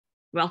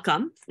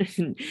welcome.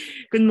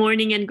 Good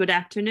morning and good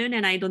afternoon.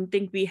 And I don't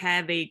think we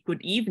have a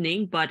good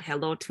evening, but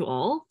hello to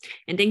all.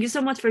 And thank you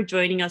so much for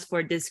joining us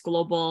for this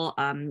global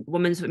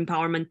Women's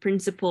Empowerment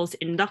Principles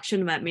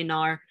Induction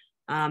webinar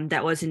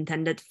that was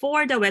intended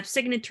for the WEP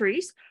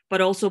signatories,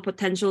 but also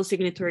potential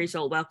signatories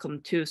are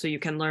welcome too, so you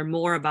can learn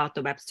more about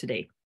the WEPs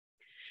today.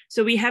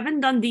 So we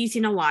haven't done these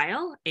in a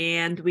while,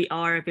 and we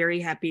are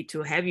very happy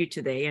to have you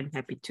today and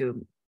happy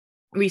to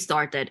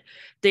restarted.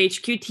 The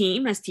HQ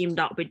team has teamed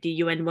up with the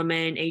UN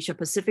Women Asia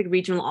Pacific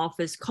Regional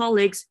Office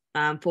colleagues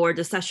for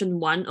the session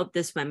 1 of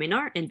this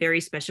webinar, and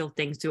very special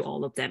thanks to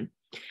all of them.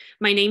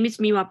 My name is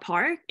Miwa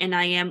Park, and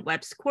I am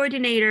WEPs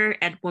coordinator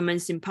at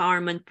Women's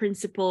Empowerment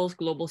Principles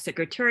Global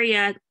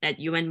Secretariat at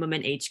UN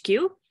Women HQ.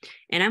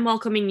 And I'm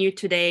welcoming you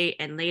today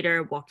and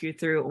later walk you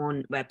through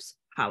on WEPs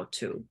how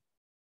to.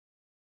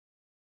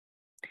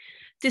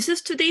 This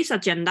is today's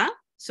agenda.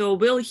 So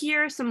we'll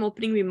hear some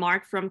opening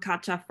remarks from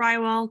Katja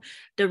Frywall,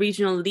 the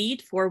regional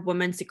lead for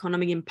women's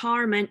economic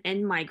empowerment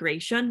and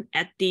migration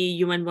at the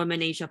UN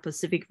Women Asia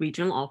Pacific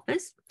Regional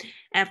Office.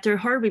 After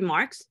her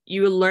remarks,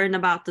 you will learn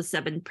about the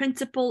 7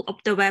 principles of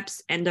the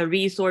WEPs and the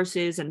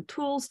resources and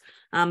tools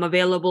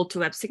available to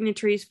WEP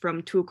signatories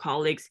from 2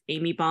 colleagues,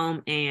 Amy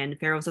Baum and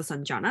Feroza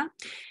Sanjana.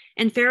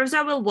 And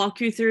Feroza will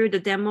walk you through the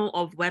demo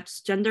of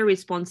WEP's Gender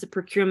Responsive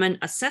Procurement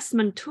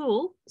Assessment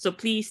Tool, so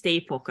please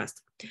stay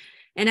focused.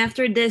 And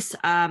after this,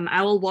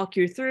 I will walk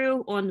you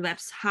through on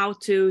WEPs how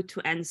to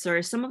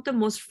answer some of the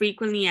most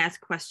frequently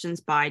asked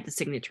questions by the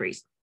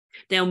signatories.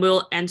 Then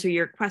we'll answer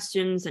your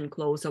questions and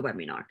close the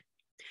webinar.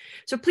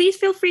 So please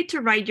feel free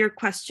to write your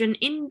question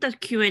in the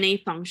Q&A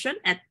function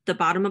at the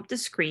bottom of the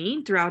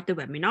screen throughout the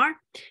webinar.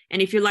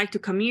 And if you'd like to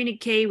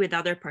communicate with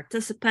other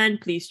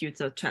participants, please use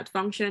the chat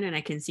function. And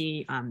I can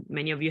see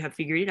many of you have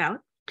figured it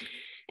out.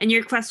 And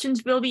your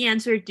questions will be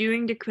answered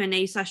during the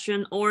Q&A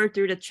session or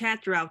through the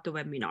chat throughout the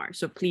webinar.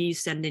 So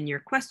please send in your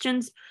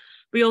questions.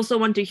 We also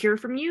want to hear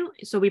from you.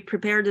 So we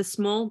prepared a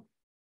small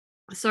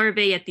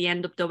survey at the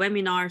end of the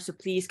webinar. So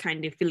please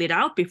kindly fill it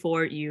out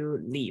before you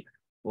leave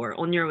or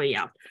on your way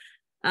out.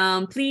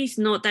 Please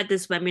note that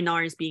this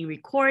webinar is being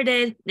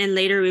recorded and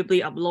later will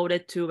be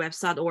uploaded to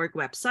WEPs.org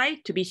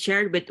website to be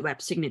shared with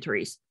WEP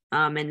signatories.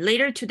 And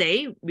later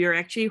today, we are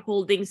actually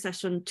holding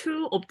session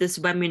 2 of this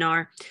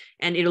webinar,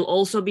 and it'll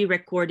also be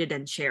recorded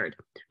and shared.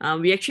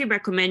 We actually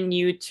recommend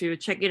you to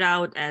check it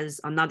out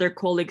as another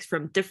colleagues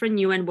from different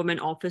UN Women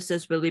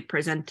offices will be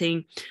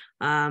presenting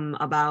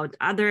about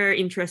other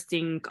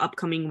interesting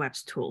upcoming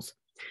WEPs tools.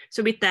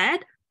 So with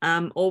that,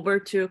 over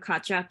to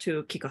Katja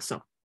to kick us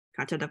off.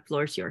 Katja, the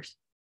floor is yours.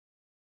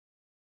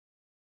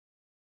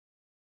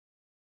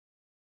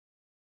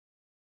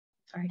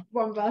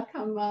 Warm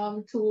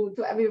welcome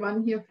to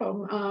everyone here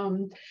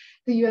from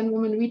the UN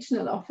Women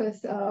Regional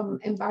Office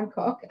in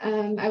Bangkok.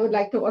 And I would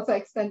like to also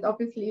extend,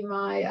 obviously,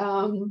 my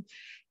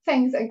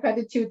thanks and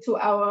gratitude to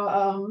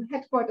our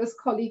headquarters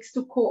colleagues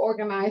to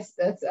co-organize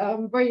this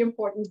very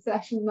important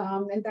session,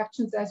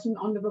 induction session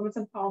on the women's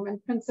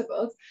empowerment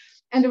principles.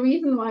 And the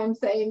reason why I'm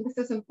saying this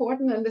is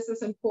important, and this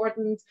is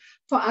important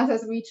for us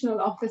as a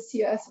regional office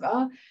here as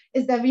well,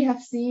 is that we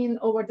have seen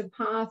over the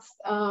past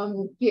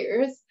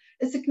years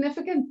a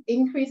significant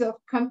increase of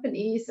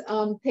companies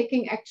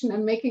taking action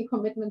and making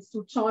commitments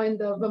to join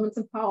the women's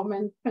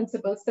empowerment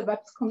principles, the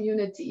WEPs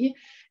community,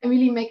 and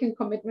really making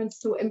commitments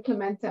to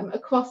implement them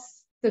across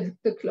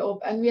the globe.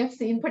 And we have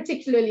seen,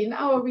 particularly in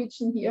our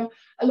region here,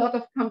 a lot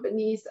of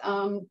companies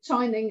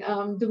joining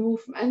the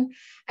movement.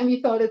 And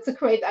we thought it's a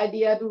great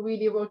idea to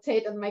really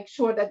rotate and make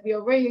sure that we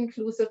are very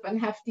inclusive and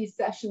have these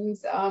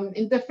sessions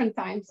in different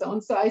time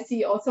zones. So I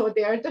see also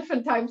there are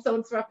different time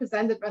zones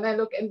represented when I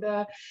look in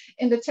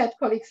the chat,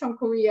 colleagues from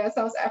Korea,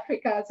 South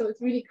Africa. So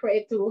it's really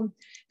great to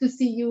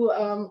see you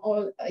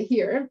all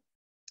here.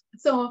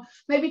 So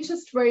maybe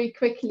just very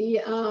quickly,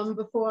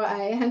 before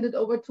I hand it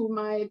over to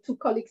my 2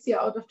 colleagues here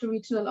out of the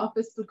regional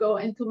office to go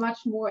into much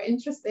more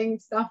interesting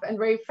stuff and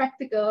very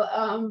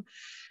practical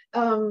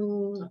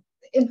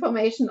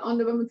information on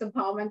the women's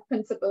empowerment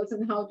principles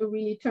and how to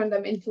really turn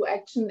them into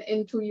action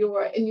in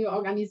your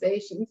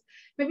organizations.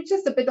 Maybe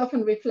just a bit of a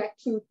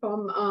reflection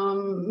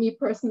from me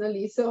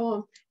personally.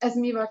 So as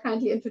Miwa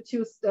kindly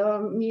introduced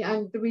me,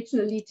 I'm the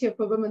regional lead here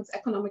for women's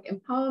economic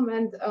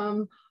empowerment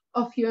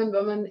of UN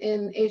Women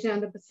in Asia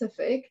and the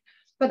Pacific.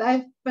 But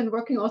I've been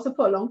working also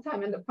for a long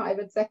time in the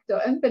private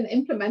sector and been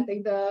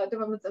implementing the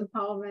women's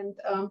empowerment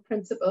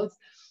principles.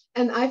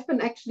 And I've been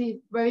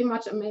actually very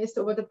much amazed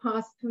over the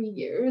past 3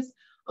 years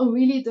on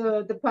really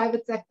the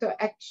private sector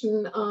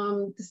action,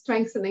 the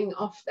strengthening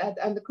of that,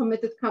 and the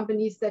committed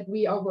companies that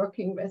we are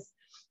working with.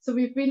 So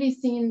we've really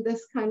seen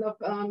this kind of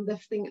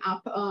lifting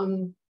up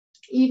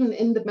even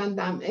in the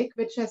pandemic,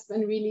 which has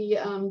been really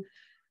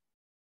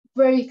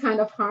very kind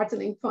of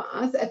heartening for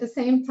us. At the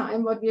same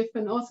time, what we have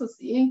been also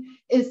seeing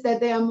is that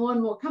there are more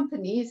and more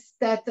companies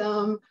that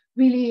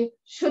really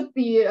should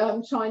be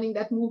joining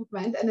that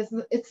movement, and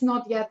it's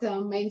not yet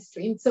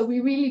mainstream. So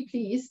we're really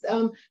pleased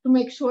to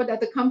make sure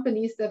that the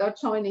companies that are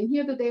joining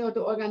here today, or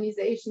the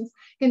organizations,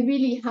 can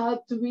really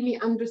help to really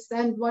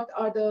understand what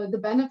are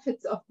the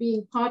benefits of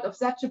being part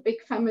of such a big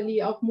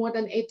family of more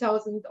than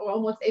 8,000 or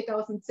almost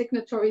 8,000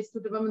 signatories to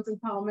the Women's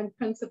Empowerment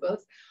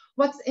Principles.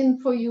 What's in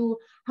for you?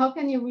 How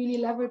can you really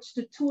leverage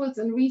the tools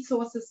and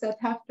resources that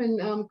have been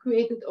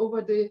created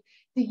over the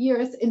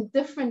years in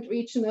different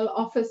regional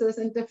offices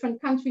and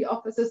different country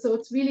offices? So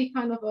it's really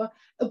kind of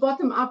a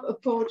bottom-up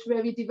approach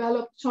where we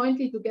develop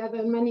jointly together,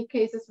 in many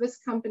cases with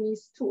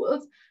companies,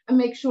 tools, and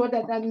make sure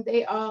that then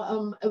they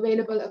are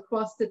available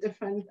across the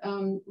different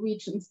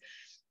regions.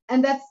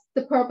 And that's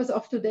the purpose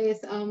of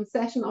today's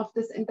session of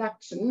this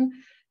induction.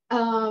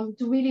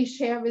 To really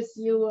share with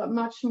you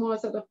much more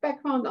sort of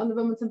background on the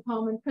Women's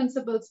Empowerment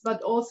Principles,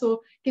 but also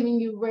giving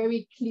you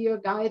very clear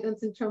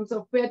guidance in terms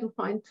of where to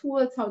find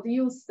tools, how to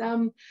use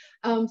them,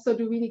 so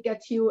to really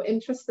get you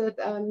interested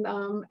and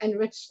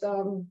enriched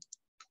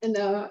and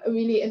a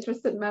really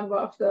interested member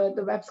of the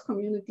WEPs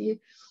community.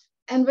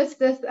 And with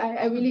this,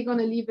 I really going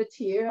to leave it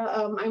here.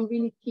 I'm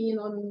really keen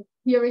on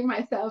hearing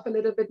myself a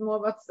little bit more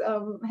what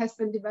has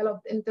been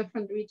developed in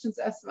different regions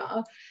as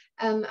well.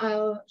 And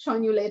I'll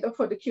join you later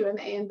for the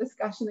Q&A and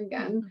discussion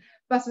again.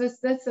 But with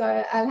this,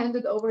 I'll hand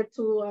it over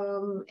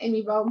to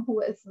Amy Baum,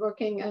 who is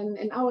working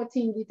in our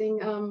team, leading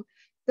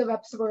the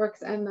WEPs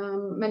works and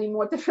many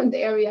more different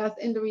areas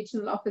in the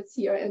regional office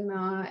here in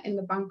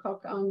the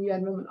Bangkok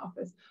UN Women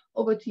office.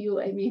 Over to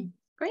you, Amy.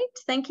 Great.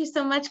 Thank you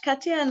so much,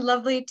 Katja, and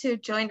lovely to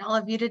join all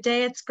of you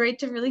today. It's great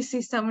to really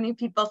see so many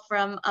people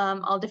from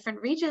all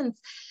different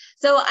regions.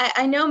 So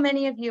I know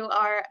many of you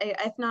are,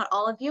 if not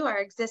all of you, are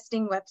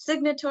existing WEP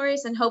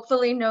signatories and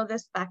hopefully know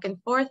this back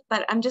and forth,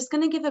 but I'm just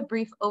going to give a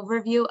brief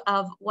overview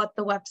of what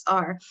the WEPs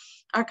are,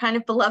 our kind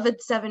of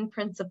beloved 7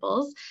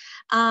 principles.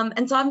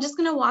 And so I'm just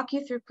going to walk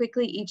you through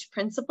quickly each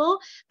principle,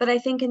 but I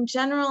think in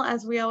general,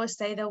 as we always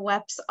say, the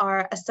WEPs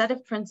are a set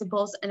of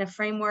principles and a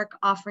framework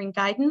offering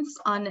guidance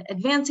on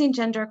advancing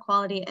gender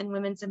equality and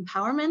women's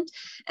empowerment,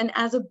 and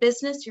as a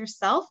business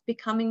yourself,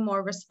 becoming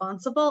more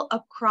responsible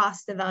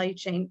across the value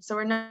chain. So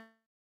we're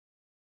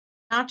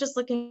not just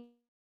looking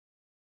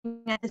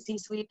at the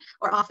C-suite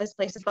or office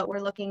places, but we're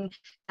looking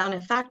down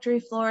at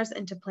factory floors,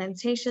 into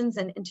plantations,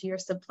 and into your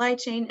supply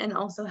chain, and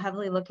also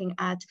heavily looking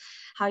at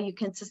how you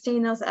can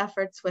sustain those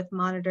efforts with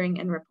monitoring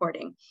and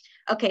reporting.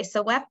 Okay,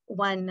 so WEP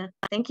 1.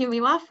 Thank you,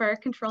 Miwa, for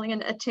controlling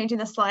and changing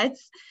the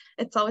slides.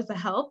 It's always a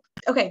help.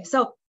 Okay,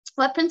 so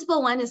WEP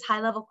principle 1 is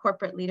high-level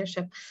corporate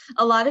leadership.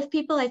 A lot of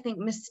people, I think,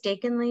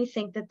 mistakenly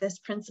think that this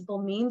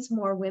principle means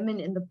more women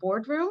in the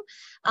boardroom.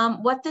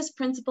 What this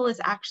principle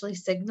is actually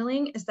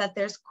signaling is that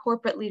there's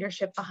corporate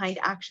leadership behind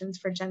actions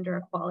for gender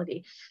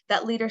equality.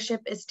 That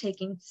leadership is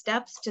taking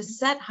steps to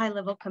set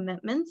high-level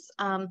commitments,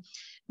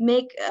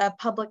 make a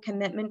public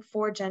commitment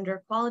for gender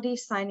equality,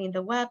 signing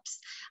the WEPs,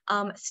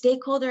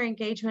 stakeholder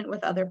engagement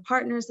with other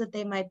partners that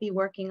they might be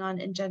working on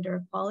in gender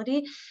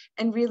equality,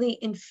 and really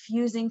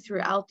infusing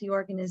throughout the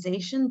organization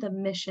the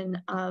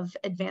mission of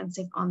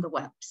advancing on the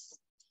WEPs.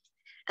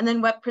 And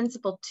then WEP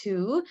principle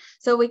 2.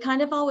 So we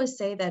kind of always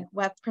say that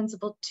WEP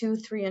principle 2,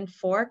 3, and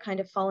 4 kind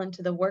of fall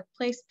into the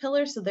workplace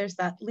pillar. So there's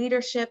that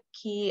leadership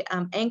key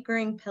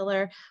anchoring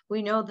pillar.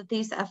 We know that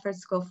these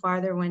efforts go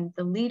farther when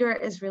the leader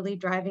is really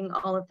driving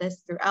all of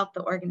this throughout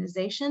the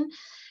organization.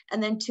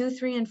 And then 2,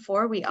 3, and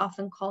 4, we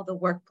often call the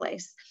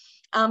workplace.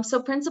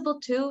 So principle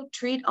 2,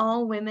 treat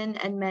all women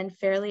and men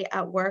fairly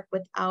at work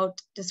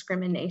without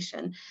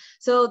discrimination.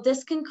 So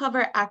this can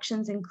cover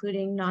actions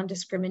including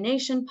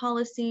non-discrimination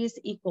policies,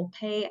 equal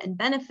pay and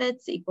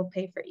benefits, equal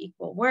pay for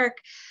equal work,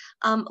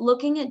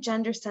 looking at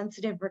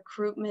gender-sensitive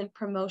recruitment,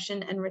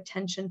 promotion, and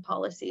retention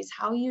policies,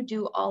 how you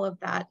do all of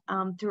that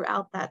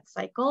throughout that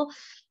cycle.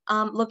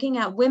 Looking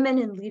at women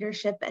in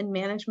leadership and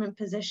management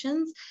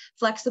positions,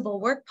 flexible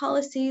work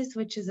policies,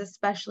 which is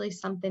especially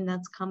something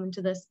that's come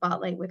into the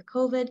spotlight with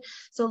COVID.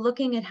 So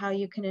looking at how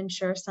you can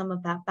ensure some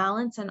of that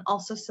balance and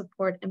also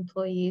support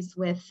employees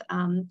with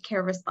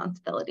care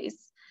responsibilities.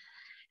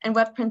 And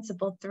WEP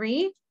principle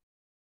 3,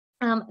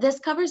 this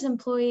covers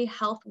employee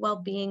health,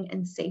 well-being,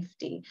 and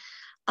safety.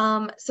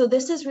 So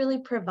this is really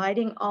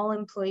providing all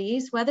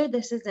employees, whether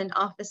this is in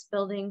office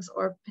buildings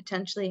or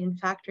potentially in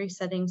factory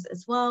settings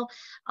as well,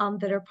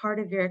 that are part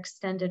of your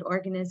extended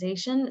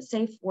organization,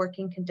 safe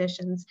working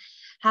conditions,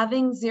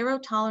 having zero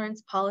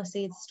tolerance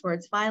policies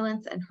towards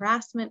violence and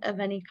harassment of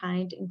any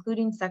kind,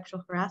 including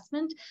sexual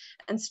harassment,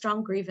 and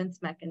strong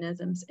grievance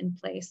mechanisms in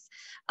place.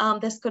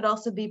 This could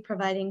also be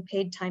providing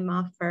paid time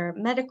off for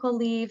medical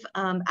leave,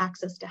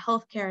 access to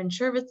healthcare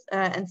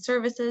and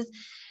services,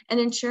 and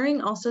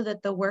ensuring also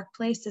that the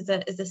workplace is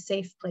a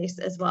safe place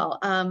as well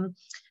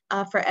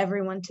for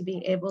everyone to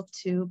be able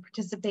to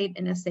participate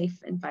in a safe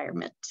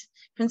environment.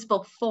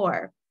 Principle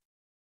 4.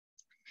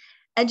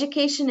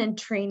 Education and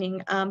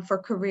training for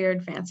career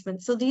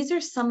advancement. So these are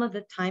some of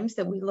the times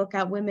that we look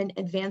at women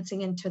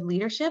advancing into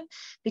leadership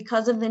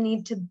because of the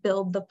need to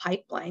build the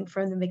pipeline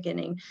from the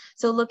beginning.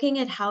 So looking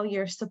at how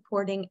you're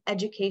supporting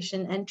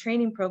education and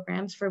training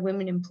programs for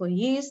women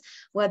employees,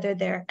 whether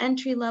they're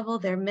entry level,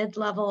 they're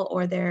mid-level,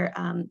 or they're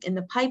in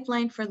the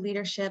pipeline for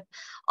leadership.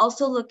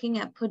 Also looking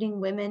at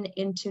putting women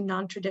into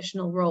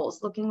non-traditional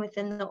roles, looking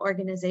within the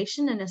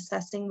organization and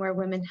assessing where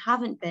women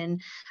haven't been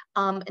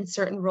in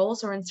certain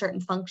roles or in certain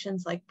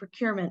functions like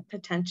procurement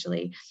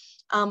potentially,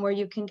 where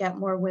you can get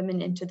more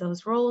women into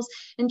those roles,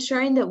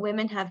 ensuring that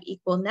women have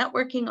equal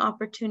networking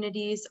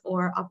opportunities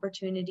or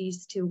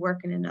opportunities to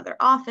work in another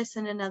office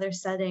in another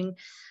setting,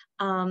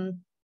 and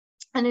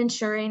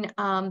ensuring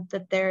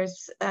that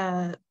there's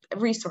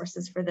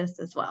resources for this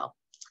as well.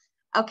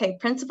 Okay,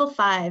 principle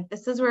 5,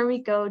 this is where we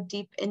go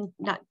deep in,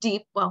 not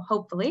deep, well,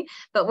 hopefully,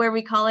 but where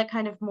we call it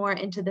kind of more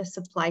into the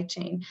supply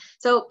chain.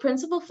 So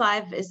principle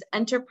 5 is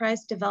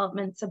enterprise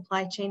development,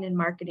 supply chain, and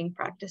marketing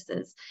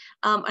practices.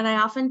 And I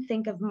often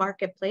think of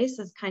marketplace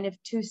as kind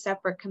of 2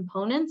 separate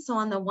components. So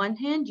on the one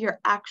hand, your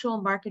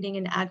actual marketing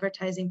and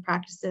advertising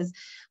practices,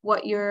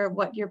 what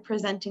you're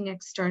presenting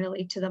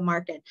externally to the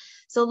market.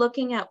 So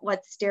looking at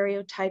what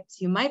stereotypes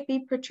you might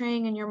be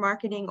portraying in your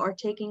marketing or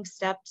taking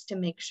steps to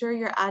make sure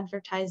your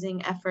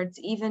advertising efforts,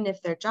 even if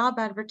they're job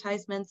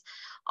advertisements,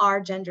 are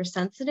gender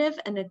sensitive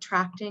and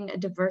attracting a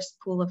diverse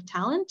pool of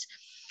talent.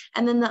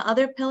 And then the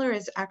other pillar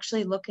is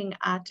actually looking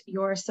at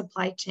your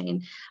supply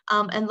chain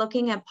and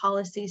looking at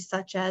policies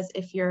such as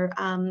if you're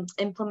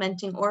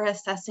implementing or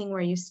assessing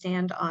where you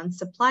stand on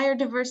supplier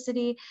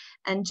diversity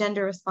and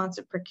gender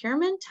responsive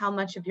procurement, how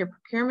much of your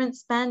procurement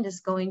spend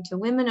is going to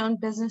women-owned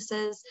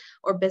businesses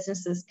or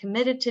businesses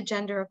committed to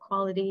gender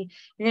equality.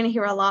 You're going to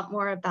hear a lot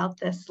more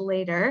about this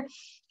later.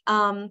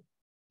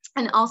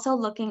 And also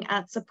looking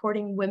at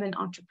supporting women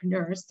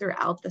entrepreneurs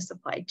throughout the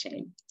supply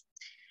chain.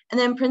 And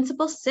then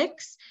principle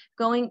 6,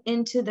 going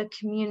into the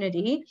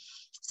community.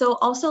 So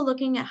also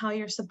looking at how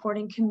you're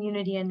supporting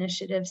community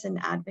initiatives and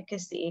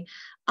advocacy.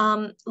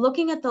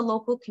 Looking at the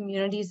local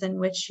communities in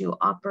which you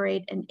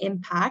operate and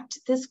impact.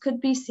 This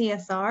could be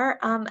CSR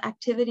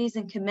activities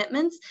and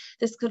commitments.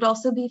 This could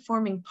also be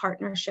forming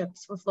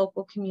partnerships with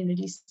local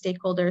community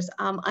stakeholders,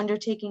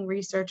 undertaking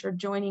research or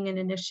joining an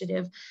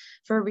initiative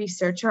for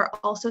research, or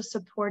also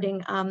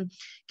supporting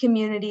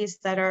communities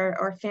that are,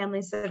 or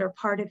families that are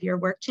part of your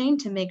work chain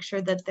to make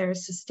sure that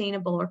there's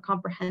sustainable or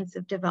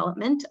comprehensive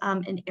development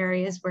in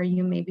areas where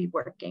you may be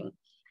working.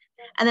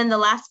 And then the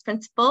last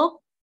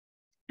principle,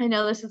 I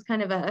know this is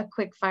kind of a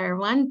quick fire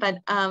one, but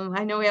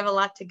I know we have a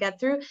lot to get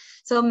through.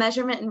 So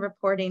measurement and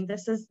reporting,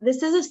 this is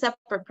a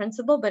separate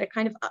principle, but it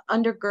kind of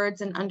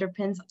undergirds and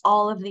underpins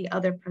all of the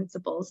other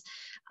principles.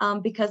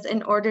 Because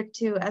in order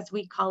to, as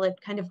we call it,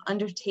 kind of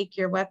undertake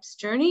your WEPs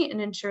journey and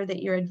ensure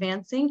that you're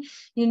advancing,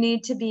 you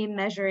need to be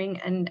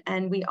measuring,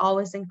 and we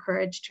always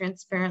encourage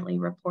transparently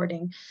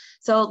reporting.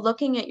 So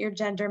looking at your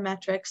gender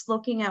metrics,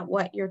 looking at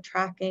what you're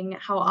tracking,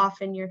 how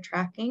often you're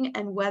tracking,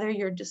 and whether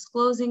you're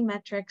disclosing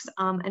metrics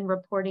and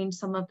reporting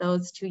some of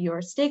those to your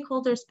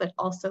stakeholders, but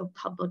also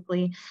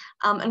publicly.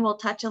 And we'll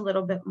touch a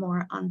little bit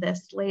more on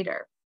this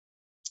later.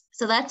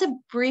 So that's a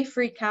brief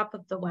recap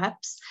of the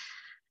WEPs.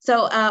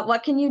 So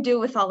what can you do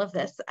with all of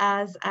this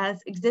as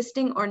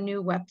existing or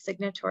new WEP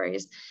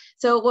signatories?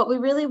 So what we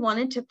really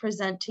wanted to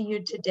present to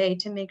you today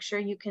to make sure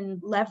you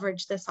can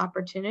leverage this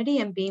opportunity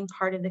and being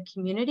part of the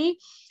community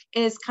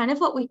is kind of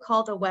what we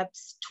call the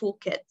WEPs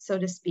toolkit, so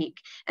to speak.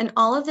 And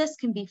all of this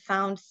can be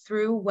found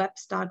through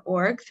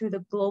weps.org, through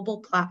the global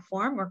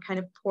platform or kind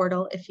of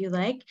portal, if you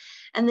like.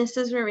 And this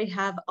is where we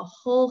have a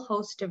whole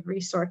host of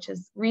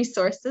resources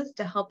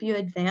to help you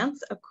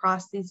advance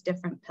across these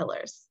different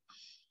pillars.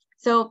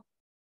 So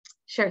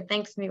sure,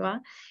 thanks, Miwa.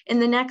 In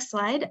the next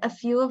slide, a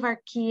few of our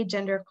key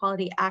gender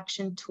equality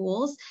action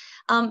tools.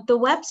 The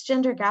WEPs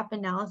Gender Gap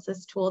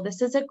Analysis tool,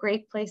 this is a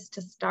great place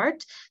to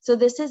start. So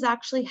this is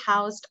actually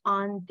housed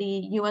on the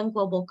UN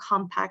Global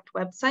Compact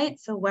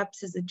website. So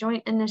WEPs is a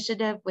joint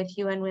initiative with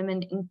UN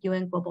Women in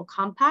UN Global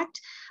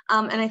Compact.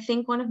 And I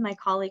think one of my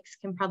colleagues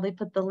can probably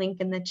put the link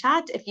in the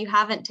chat. If you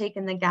haven't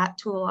taken the GAT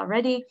tool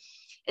already,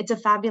 it's a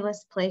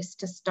fabulous place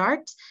to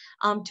start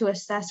to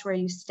assess where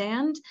you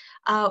stand.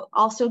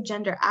 Also,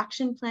 gender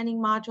action planning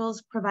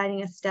modules,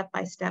 providing a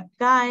step-by-step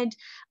guide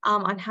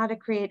on how to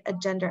create a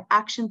gender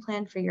action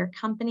plan for your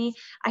company.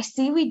 I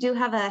see we do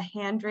have a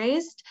hand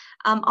raised.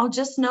 I'll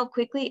just note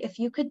quickly, if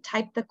you could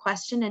type the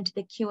question into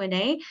the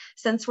Q&A.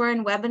 Since we're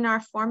in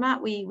webinar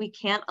format, we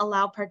can't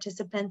allow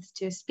participants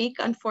to speak,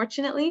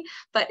 unfortunately,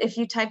 but if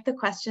you type the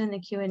question in the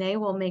Q&A,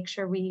 we'll make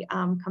sure we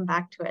come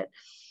back to it.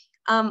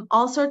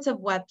 All sorts of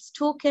WEPs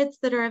toolkits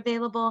that are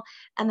available,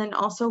 and then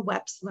also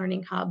WEPs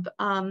Learning Hub.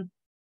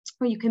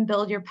 where you can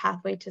build your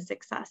pathway to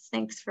success.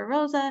 Thanks for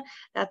Rosa.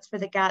 That's for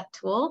the GAT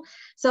tool.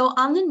 So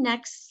on the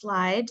next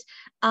slide,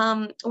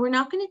 we're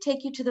not going to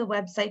take you to the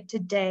website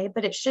today,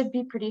 but it should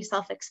be pretty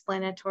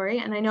self-explanatory.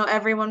 And I know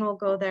everyone will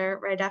go there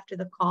right after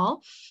the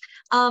call.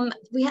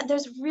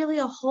 There's really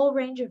a whole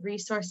range of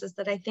resources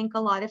that I think a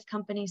lot of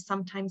companies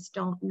sometimes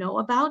don't know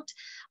about,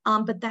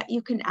 but that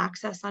you can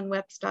access on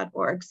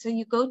WEPs.org. So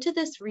you go to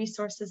this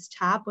resources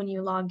tab when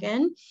you log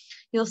in.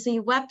 You'll see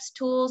WEPs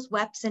tools,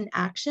 WEPs in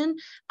action,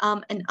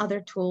 and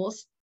other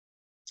tools.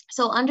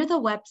 So under the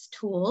WEPs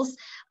tools,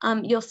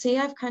 you'll see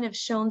I've kind of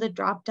shown the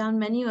drop-down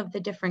menu of the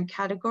different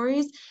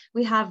categories.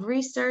 We have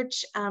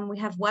research, we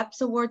have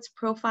WEPs Awards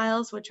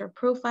profiles, which are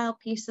profile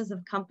pieces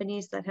of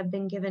companies that have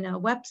been given a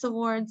WEPs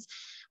Awards.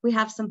 We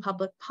have some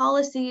public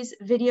policies,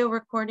 video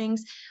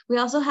recordings. We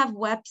also have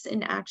WEPs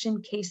in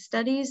action case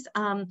studies,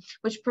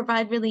 which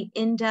provide really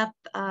in-depth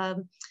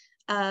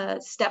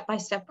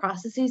step-by-step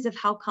processes of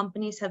how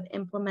companies have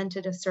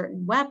implemented a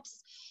certain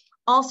WEPs,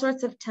 all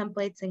sorts of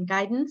templates and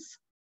guidance.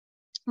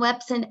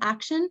 WEPs in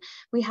action,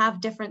 we have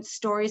different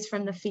stories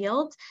from the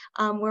field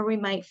where we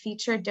might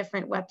feature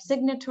different WEP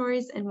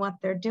signatories and what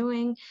they're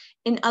doing.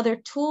 In other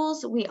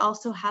tools, we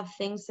also have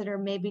things that are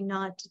maybe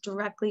not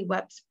directly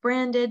WEPs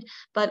branded,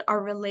 but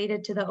are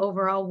related to the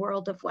overall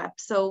world of WEP.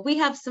 So we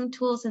have some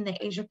tools in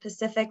the Asia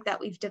Pacific that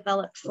we've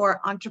developed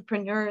for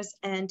entrepreneurs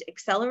and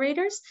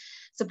accelerators,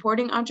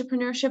 supporting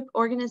entrepreneurship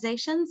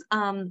organizations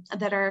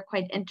that are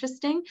quite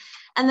interesting.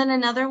 And then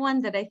another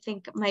one that I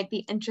think might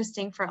be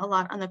interesting for a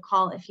lot on the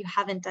call, if you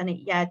haven't done it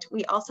yet,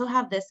 we also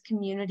have this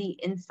community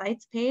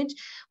insights page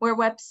where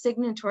WEP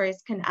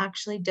signatories can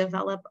actually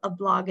develop a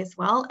blog as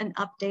well and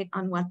update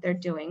on what they're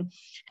doing.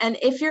 And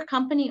if your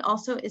company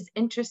also is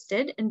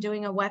interested in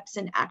doing a WEPs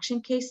in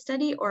action case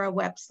study or a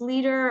WEPs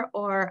leader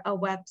or a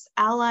WEPs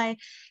ally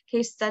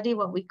case study,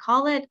 what we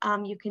call it,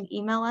 you can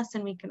email us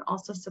and we can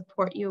also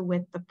support you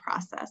with the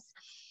process.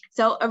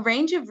 So a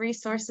range of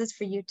resources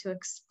for you to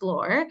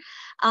explore.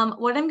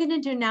 What I'm going to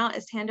do now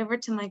is hand over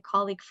to my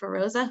colleague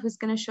Feroza, who's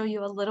going to show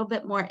you a little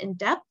bit more in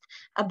depth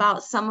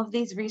about some of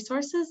these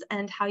resources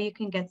and how you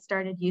can get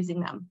started using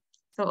them.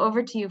 So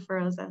over to you,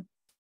 Feroza.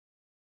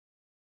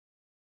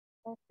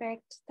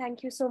 Perfect.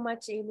 Thank you so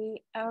much,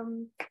 Amy.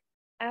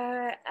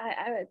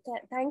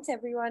 Thanks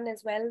everyone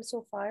as well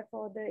so far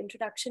for the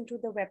introduction to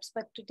the WEPs,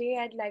 but today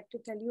I'd like to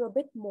tell you a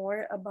bit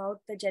more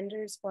about the gender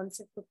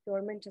responsive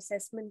procurement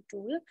assessment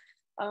tool,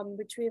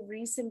 which we've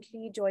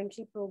recently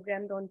jointly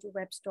programmed onto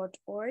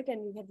WEPs.org,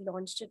 and we had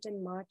launched it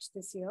in March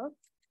this year.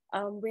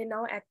 We're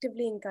now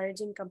actively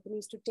encouraging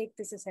companies to take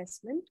this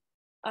assessment.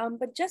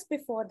 But just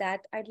before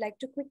that, I'd like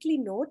to quickly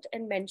note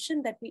and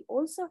mention that we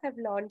also have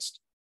launched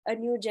a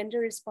new gender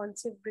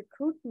responsive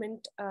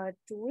recruitment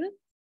tool.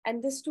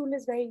 And this tool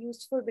is very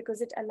useful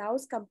because it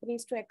allows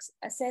companies to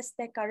assess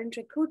their current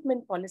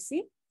recruitment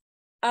policy.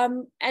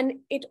 And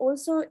it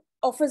also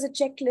offers a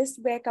checklist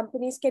where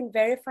companies can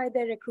verify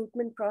their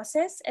recruitment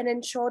process and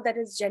ensure that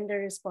it's gender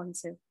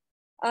responsive.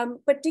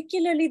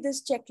 Particularly,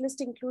 this checklist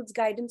includes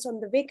guidance on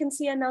the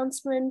vacancy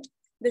announcement,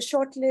 the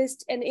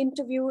shortlist, and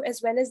interview,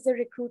 as well as the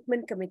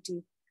recruitment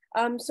committee.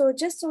 So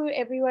just so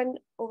everyone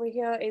over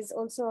here is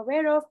also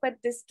aware of, but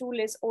this tool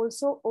is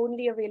also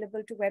only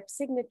available to WEP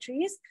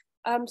signatories.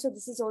 So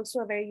this is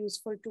also a very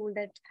useful tool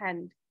at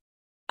hand.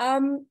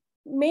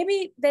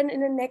 Maybe then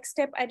in the next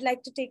step, I'd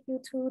like to take you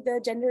through the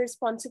gender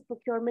responsive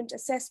procurement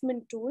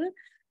assessment tool.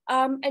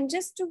 And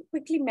just to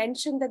quickly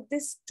mention that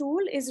this tool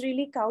is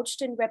really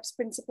couched in WEPs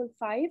Principle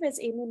 5, as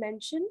Amy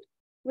mentioned,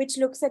 which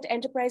looks at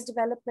enterprise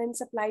development,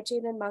 supply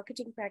chain, and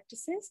marketing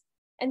practices.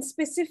 And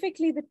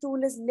specifically, the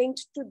tool is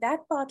linked to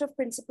that part of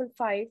Principle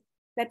 5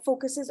 that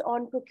focuses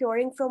on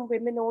procuring from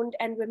women-owned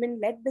and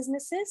women-led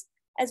businesses,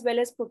 as well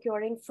as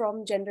procuring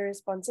from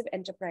gender-responsive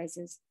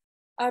enterprises.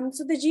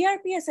 So the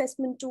GRP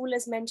assessment tool,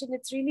 as mentioned,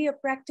 it's really a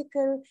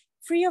practical,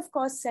 free of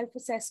cost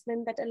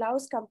self-assessment that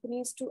allows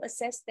companies to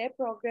assess their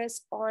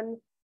progress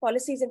on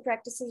policies and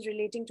practices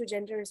relating to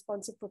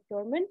gender-responsive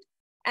procurement.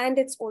 And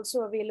it's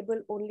also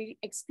available only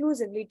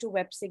exclusively to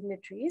WEP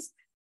signatories.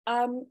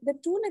 The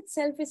tool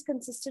itself is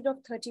consisted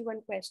of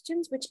 31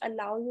 questions, which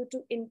allow you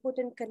to input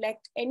and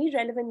collect any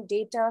relevant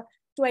data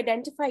to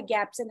identify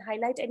gaps and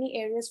highlight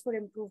any areas for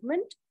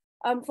improvement,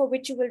 for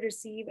which you will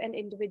receive an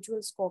individual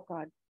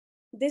scorecard.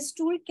 This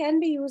tool can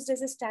be used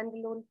as a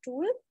standalone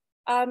tool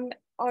on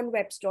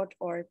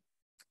WEPs.org.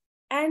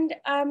 And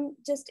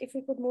just if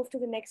we could move to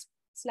the next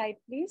slide,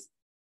 please.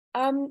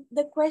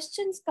 The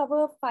questions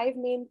cover 5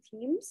 main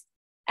themes,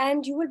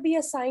 and you will be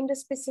assigned a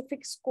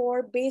specific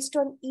score based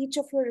on each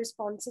of your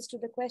responses to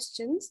the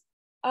questions.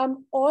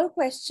 All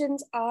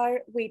questions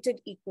are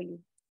weighted equally.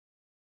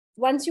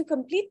 Once you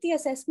complete the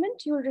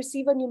assessment, you'll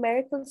receive a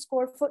numerical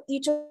score for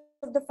each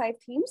of the 5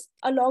 themes,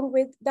 along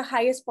with the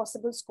highest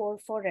possible score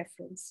for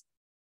reference.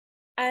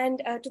 And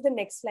to the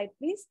next slide,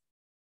 please.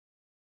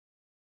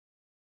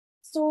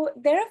 So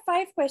there are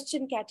 5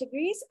 question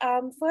categories.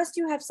 First,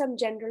 you have some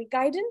general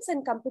guidance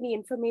and company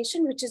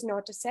information, which is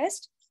not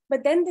assessed.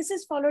 But then this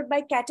is followed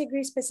by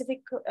category specific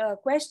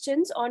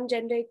questions on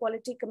gender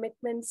equality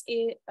commitments.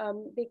 They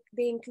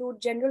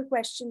include general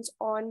questions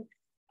on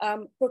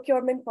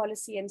procurement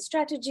policy and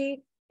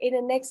strategy. In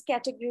the next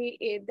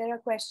category, there are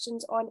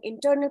questions on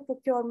internal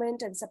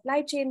procurement and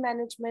supply chain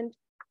management,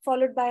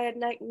 followed by a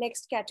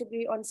next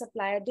category on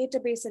supplier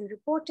database and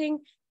reporting,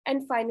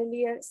 and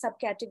finally a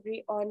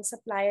subcategory on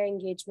supplier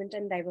engagement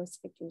and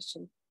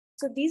diversification.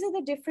 So these are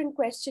the different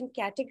question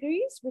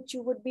categories which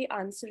you would be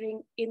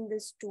answering in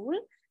this tool.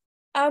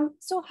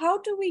 So how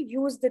do we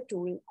use the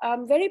tool?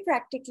 Very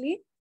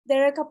practically,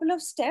 there are a couple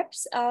of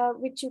steps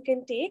which you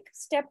can take.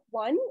 Step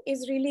 1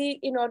 is really,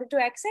 in order to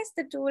access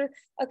the tool,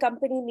 a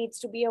company needs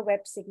to be a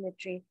web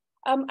signatory.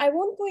 I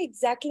won't go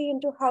exactly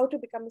into how to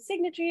become a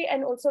signatory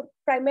and also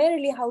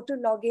primarily how to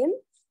log in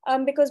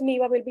because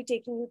Miwa will be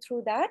taking you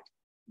through that.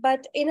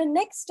 But in a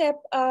next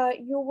step,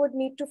 you would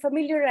need to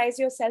familiarize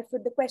yourself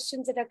with the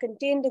questions that are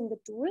contained in the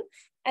tool.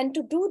 And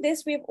to do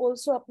this, we've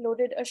also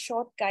uploaded a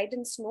short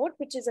guidance note,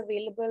 which is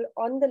available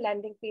on the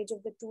landing page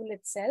of the tool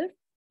itself.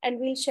 And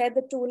we'll share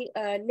the tool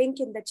link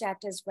in the chat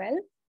as well.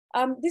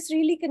 This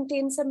really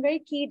contains some very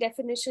key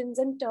definitions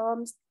and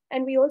terms.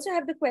 And we also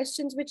have the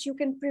questions which you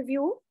can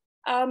preview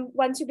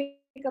once you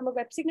become a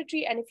web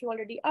signatory. And if you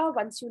already are,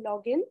 once you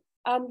log in,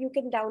 you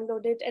can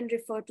download it and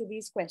refer to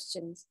these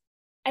questions.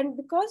 And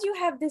because you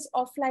have this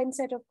offline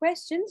set of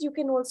questions, you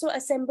can also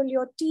assemble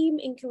your team,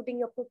 including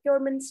your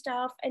procurement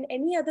staff and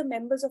any other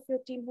members of your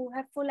team who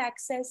have full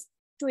access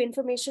to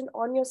information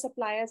on your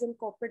suppliers and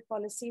corporate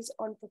policies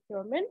on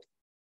procurement.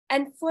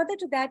 And further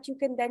to that, you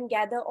can then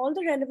gather all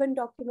the relevant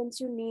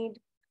documents you need,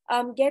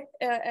 get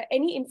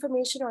any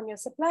information on your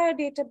supplier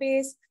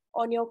database,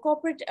 on your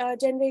corporate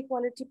gender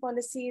equality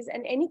policies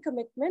and any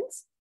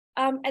commitments.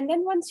 And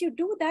then once you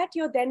do that,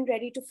 you're then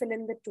ready to fill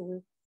in the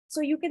tool. So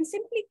you can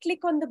simply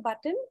click on the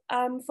button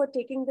for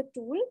taking the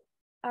tool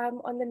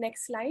on the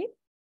next slide.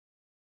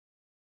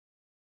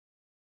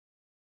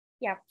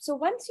 Yeah, so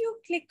once you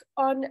click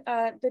on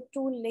the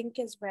tool link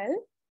as well,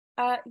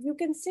 you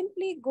can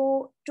simply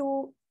go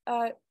to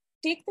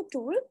take the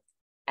tool.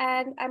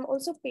 And I'm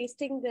also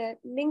pasting the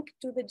link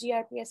to the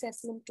GRP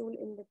assessment tool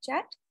in the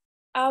chat.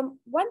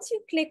 Once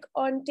you click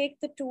on take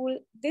the tool,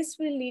 this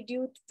will lead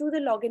you to the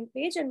login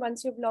page. And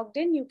once you've logged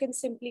in, you can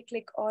simply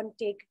click on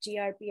take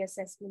GRP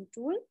assessment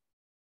tool.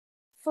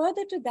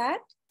 Further to that,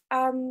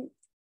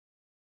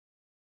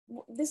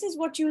 this is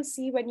what you'll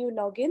see when you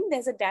log in.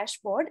 There's a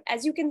dashboard.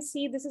 As you can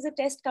see, this is a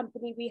test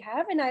company we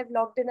have, and I've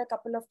logged in a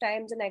couple of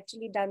times and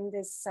actually done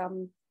this,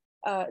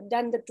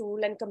 done the tool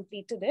and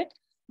completed it.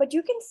 But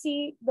you can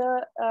see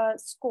the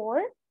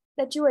score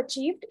that you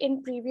achieved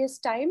in previous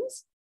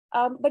times.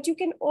 But you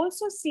can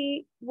also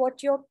see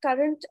what your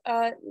current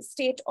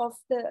state of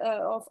the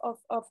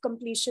of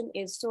completion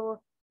is. So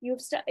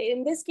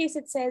in this case,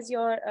 it says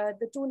your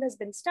the tool has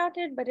been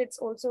started, but it's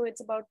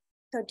about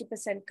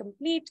 30%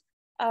 complete.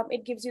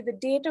 It gives you the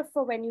data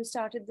for when you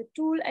started the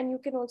tool, and you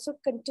can also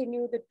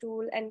continue the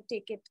tool and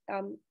take it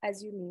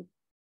as you need.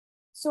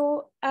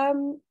 So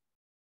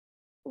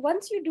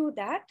once you do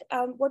that,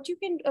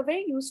 a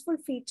very useful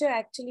feature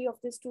actually of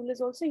this tool is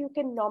also you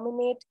can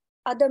nominate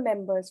other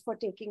members for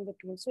taking the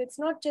tool. So it's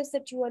not just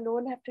that you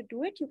alone have to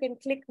do it. You can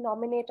click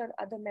nominate on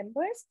other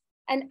members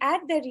and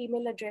add their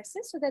email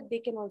addresses so that they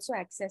can also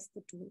access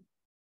the tool.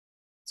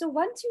 So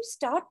once you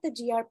start the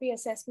GRP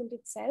assessment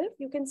itself,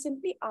 you can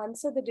simply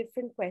answer the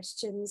different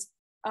questions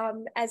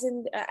as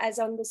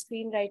on the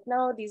screen right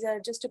now. These are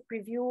just a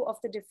preview of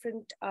the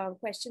different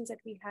questions that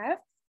we have.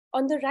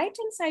 On the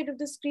right-hand side of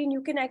the screen,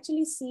 you can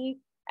actually see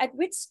at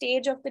which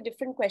stage of the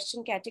different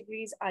question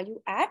categories are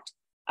you at,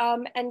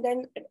 and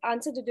then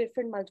answer the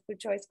different multiple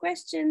choice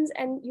questions.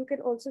 And you can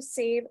also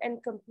save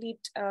and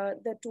complete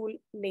the tool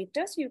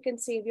later. So you can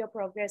save your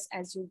progress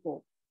as you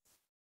go.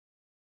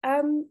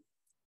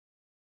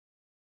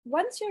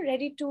 Once you're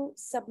ready to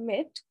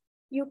submit,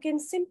 you can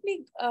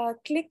simply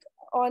click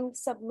on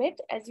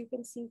submit, as you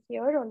can see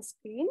here on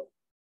screen.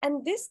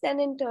 And this then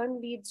in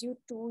turn leads you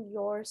to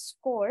your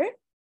score.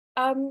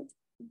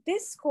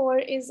 This score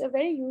is a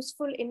very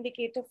useful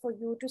indicator for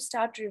you to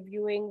start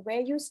reviewing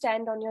where you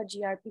stand on your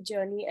GRP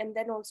journey, and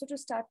then also to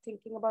start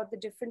thinking about the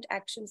different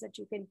actions that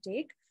you can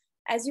take.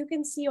 As you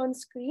can see on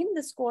screen,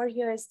 the score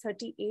here is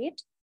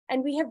 38,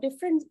 and we have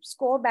different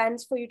score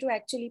bands for you to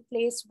actually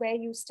place where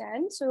you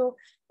stand. So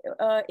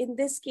in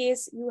this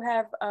case, you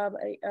have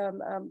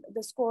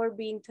the score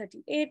being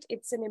 38,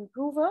 it's an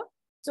improver.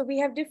 So we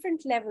have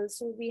different levels.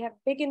 So we have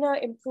beginner,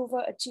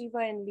 improver,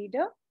 achiever, and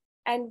leader.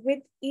 And with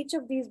each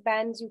of these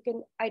bands, you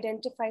can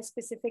identify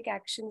specific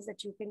actions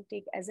that you can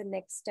take as a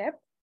next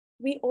step.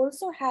 We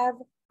also have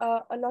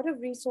a lot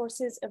of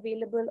resources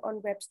available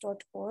on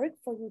WEPs.org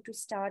for you to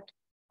start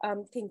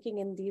thinking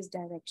in these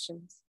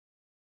directions.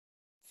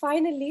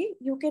 Finally,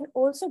 you can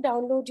also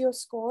download your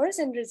scores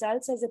and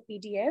results as a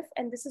PDF.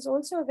 And this is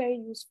also a very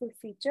useful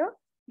feature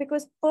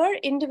because per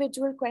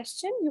individual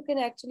question, you can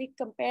actually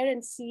compare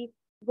and see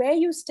where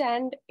you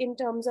stand in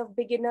terms of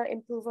beginner,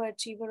 improver,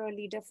 achiever, or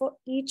leader for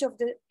each of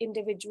the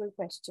individual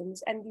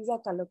questions. And these are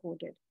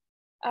color-coded.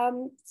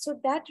 So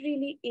that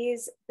really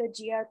is the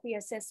GRP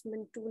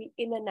assessment tool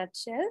in a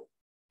nutshell.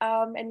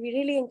 And we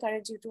really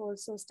encourage you to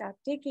also start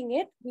taking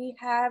it. We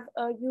have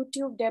a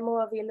YouTube demo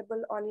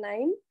available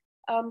online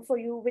for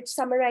you, which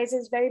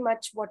summarizes very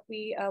much what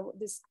we,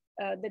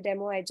 the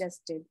demo I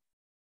just did.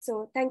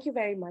 So thank you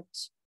very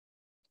much.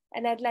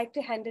 And I'd like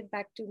to hand it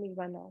back to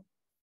Niva now.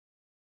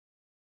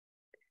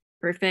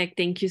 Perfect.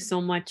 Thank you so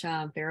much,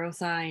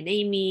 Feroza and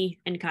Amy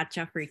and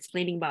Katja, for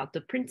explaining about the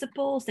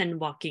principles and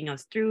walking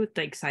us through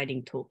the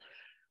exciting tool.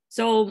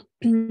 So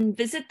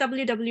visit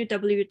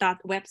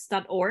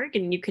www.weps.org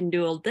and you can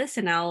do all this,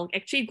 and I'll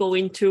actually go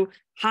into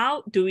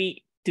how do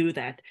we do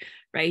that,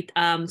 right?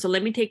 So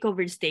let me take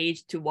over the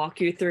stage to walk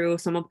you through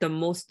some of the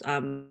most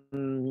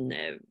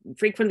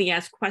frequently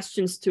asked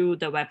questions to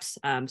the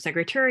WEPs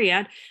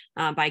Secretariat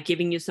by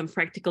giving you some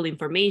practical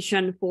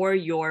information for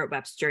your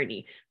WEPs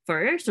journey.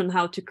 First, on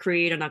how to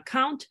create an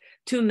account,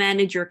 to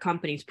manage your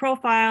company's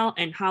profile,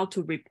 and how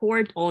to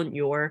report on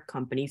your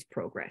company's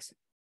progress.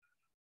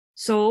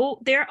 So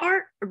there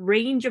are a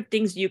range of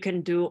things you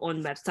can do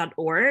on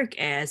weps.org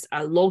as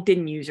a logged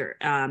in user.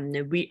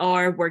 We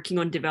are working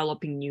on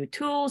developing new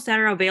tools that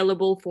are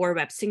available for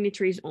web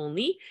signatories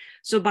only.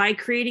 So by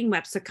creating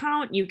WEPs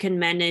account, you can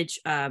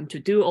manage to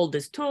do all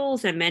these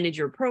tools and manage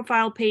your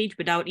profile page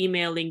without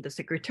emailing the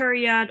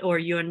Secretariat or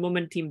UN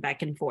Women team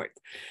back and forth.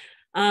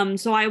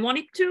 So I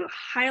wanted to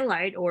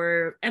highlight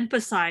or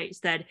emphasize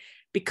that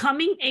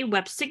becoming a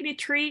web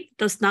signatory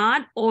does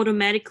not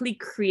automatically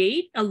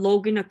create a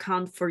login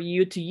account for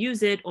you to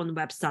use it on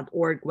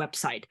weps.org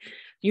website.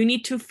 You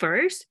need to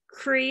first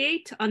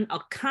create an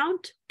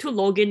account to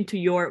log into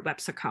your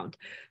WEPs account.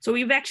 So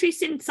we've actually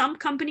seen some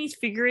companies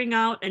figuring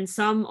out and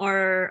some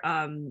are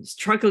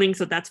struggling.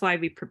 So that's why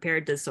we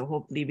prepared this. So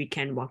hopefully we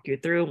can walk you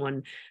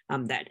through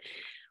on that.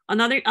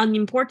 Another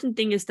important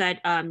thing is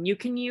that you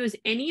can use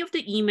any of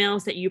the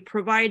emails that you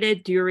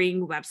provided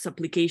during WEPs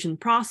application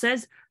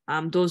process.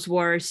 Those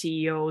were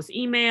CEO's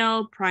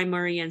email,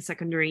 primary and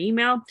secondary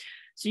email.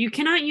 So you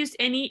cannot use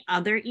any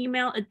other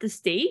email at this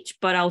stage,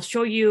 but I'll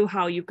show you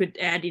how you could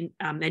add in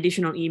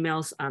additional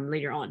emails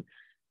later on.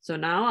 So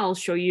now I'll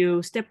show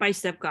you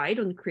step-by-step guide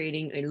on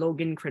creating a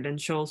login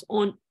credentials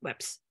on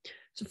WEPs.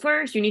 So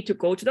first you need to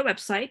go to the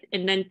website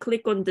and then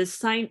click on the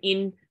sign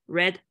in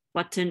red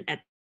button at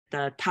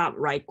the top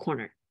right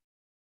corner.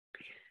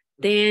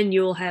 Then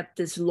you'll have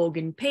this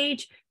login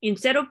page.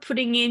 Instead of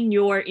putting in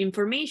your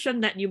information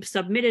that you've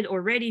submitted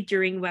already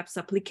during WEPs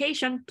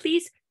application,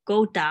 please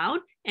go down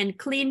and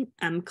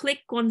click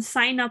on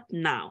sign up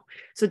now.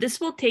 So this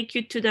will take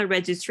you to the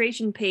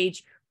registration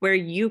page where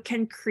you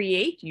can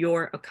create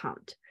your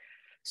account.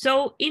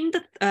 So in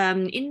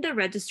the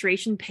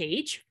registration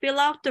page, fill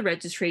out the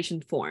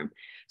registration form.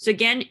 So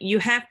again, you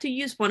have to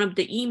use one of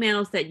the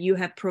emails that you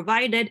have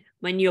provided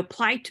when you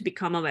apply to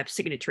become a web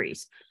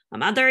signatories.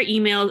 Other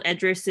email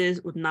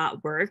addresses would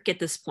not work at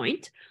this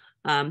point.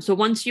 So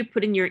once you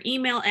put in your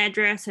email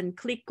address and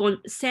click on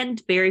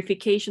send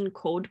verification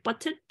code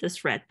button,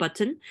 this red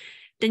button,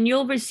 then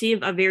you'll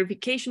receive a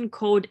verification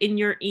code in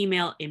your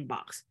email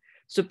inbox.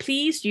 So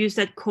please use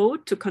that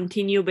code to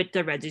continue with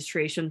the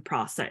registration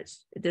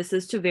process. This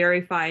is to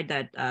verify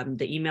that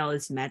the email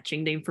is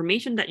matching the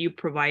information that you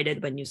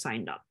provided when you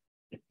signed up.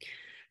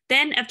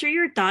 Then after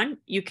you're done,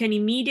 you can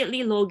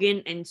immediately log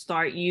in and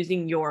start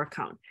using your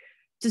account.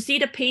 To see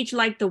the page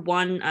like the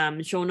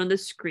one shown on the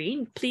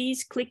screen,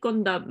 please click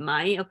on the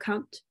My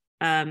Account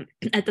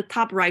at the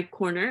top right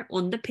corner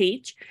on the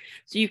page.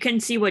 So you can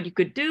see what you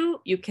could do.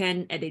 You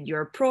can edit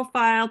your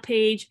profile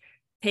page,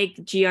 take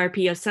the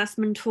GRP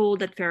assessment tool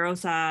that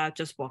Feroza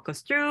just walked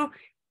us through,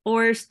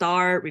 or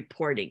start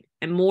reporting.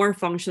 And more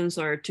functions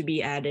are to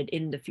be added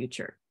in the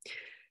future.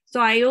 So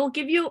I will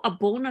give you a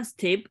bonus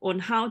tip on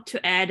how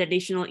to add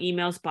additional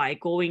emails by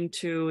going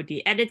to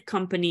the Edit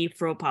Company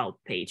Profile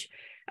page.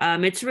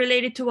 It's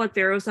related to what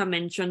Feroza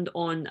mentioned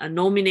on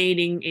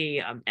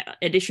nominating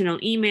additional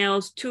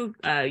emails to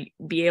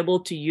be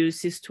able to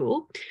use this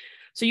tool.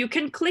 So you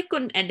can click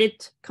on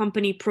Edit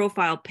Company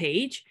Profile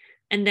page,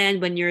 and then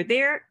when you're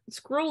there,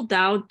 scroll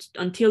down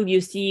until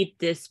you see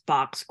this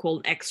box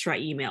called Extra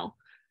Email.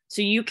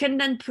 So you can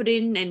then put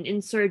in and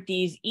insert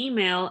these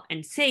email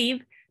and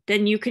save.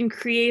 Then you can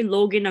create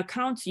login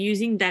accounts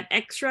using that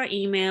extra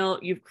email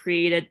you've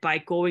created by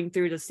going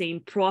through the same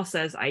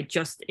process I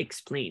just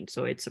explained.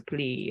 So it's a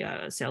pretty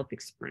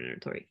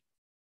self-explanatory.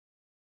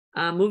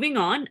 Moving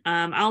on,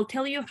 I'll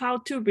tell you how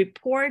to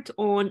report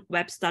on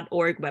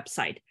weps.org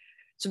website.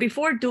 So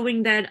before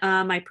doing that,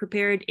 I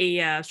prepared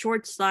a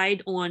short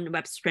slide on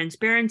WEPs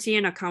transparency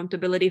and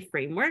accountability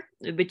framework,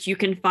 which you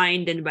can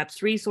find in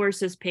WEPs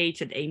resources page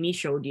that Amy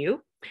showed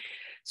you.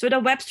 So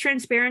the WEPs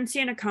transparency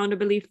and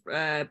accountability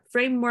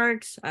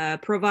frameworks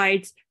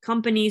provides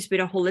companies with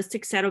a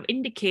holistic set of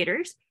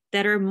indicators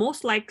that are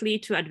most likely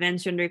to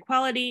advance gender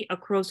equality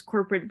across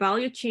corporate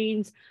value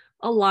chains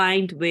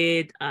aligned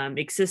with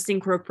existing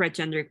corporate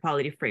gender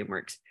equality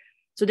frameworks.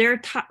 So there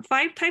are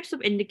 5 types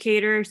of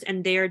indicators,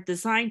 and they are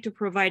designed to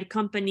provide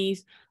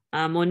companies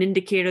on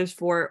indicators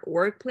for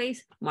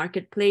workplace,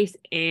 marketplace,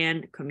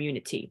 and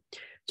community.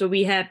 So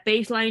we have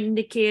baseline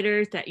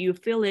indicators that you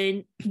fill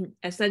in,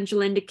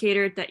 essential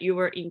indicators that you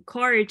are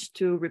encouraged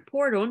to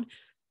report on.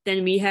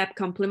 Then we have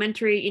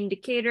complementary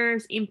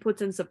indicators, inputs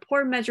and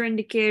support measure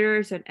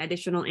indicators, and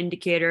additional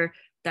indicator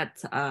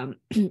that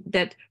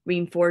that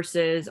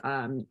reinforces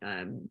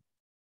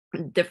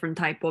different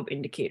type of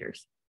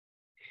indicators.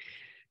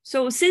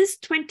 So since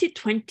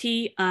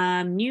 2020,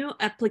 new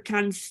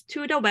applicants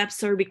to the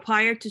WEPs are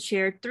required to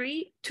share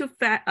 3 to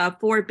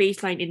 4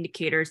 baseline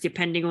indicators,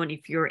 depending on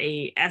if you're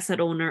a asset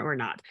owner or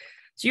not.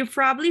 So you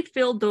probably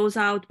filled those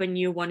out when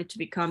you wanted to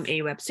become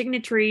a WEP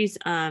signatories,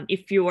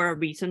 if you are a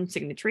recent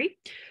signatory.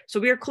 So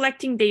we are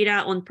collecting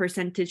data on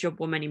percentage of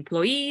women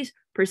employees,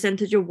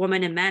 percentage of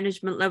women in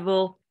management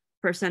level,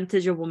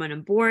 percentage of women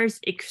on boards,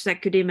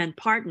 executive and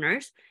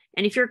partners.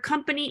 And if your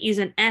company is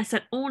an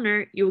asset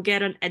owner, you'll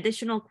get an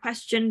additional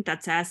question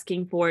that's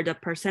asking for the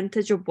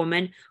percentage of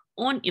women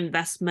on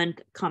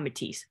investment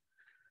committees.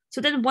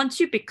 So then once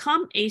you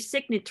become a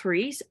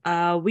signatories,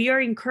 we are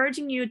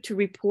encouraging you to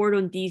report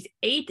on these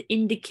 8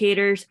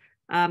 indicators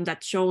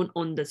that's shown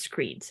on the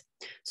screens.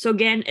 So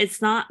again, it's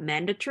not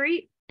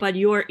mandatory, but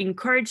you are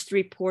encouraged to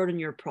report on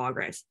your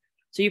progress.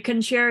 So you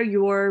can share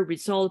your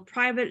result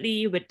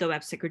privately with the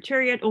WEP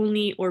Secretariat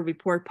only, or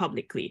report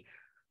publicly.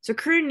 So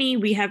currently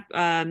we have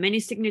many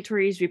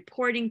signatories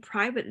reporting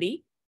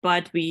privately,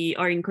 but we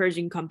are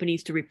encouraging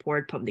companies to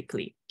report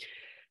publicly.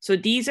 So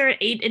these are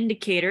 8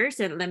 indicators,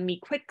 and let me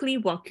quickly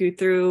walk you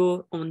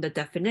through on the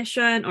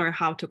definition or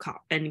how to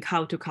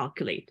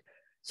calculate.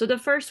 So the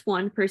first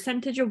one,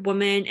 percentage of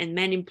women and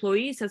men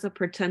employees as a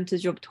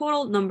percentage of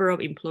total number of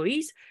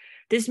employees.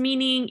 This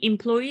meaning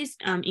employees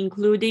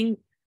including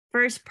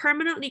first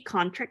permanently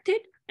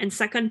contracted, and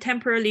second,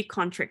 temporarily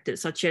contracted,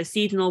 such as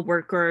seasonal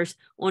workers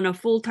on a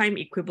full-time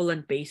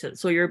equivalent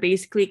basis. So you're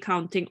basically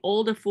counting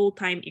all the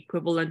full-time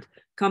equivalent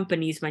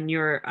companies when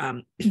you're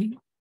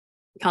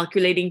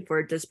calculating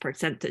for this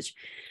percentage.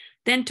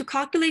 Then to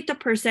calculate the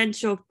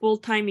percentage of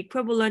full-time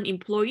equivalent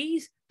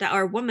employees that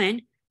are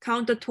women,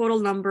 count the total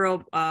number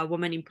of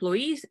women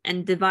employees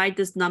and divide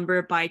this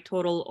number by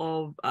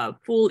total of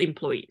full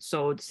employees.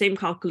 So the same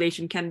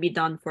calculation can be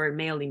done for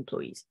male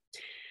employees.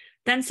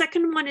 Then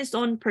second one is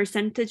on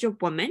percentage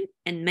of women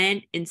and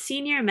men in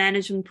senior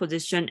management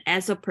position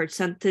as a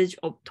percentage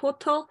of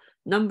total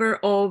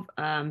number of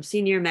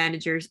senior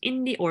managers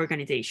in the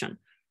organization.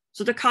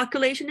 So the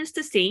calculation is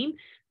the same.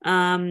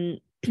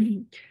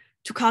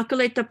 To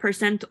calculate the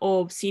percent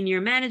of senior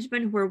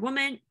management who are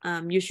women,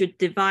 you should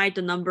divide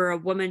the number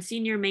of women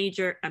senior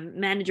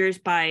managers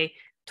by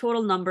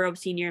total number of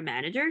senior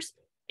managers.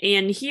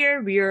 And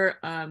here we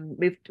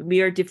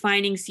are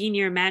defining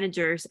senior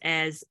managers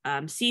as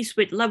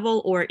C-suite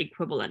level or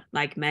equivalent,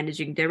 like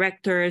managing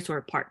directors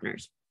or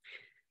partners.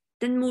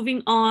 Then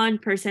moving on,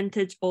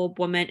 percentage of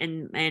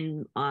women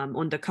and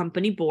on the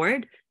company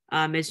board.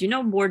 As you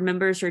know, board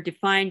members are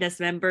defined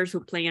as members who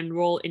play a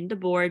role in the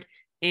board.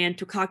 And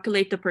to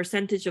calculate the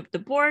percentage of the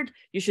board,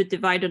 you should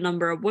divide the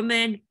number of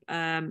women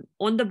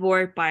on the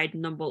board by the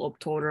number of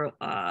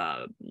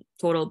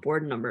total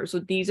board numbers. So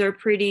these are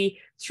pretty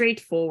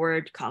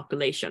straightforward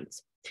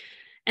calculations.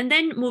 And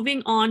then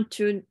moving on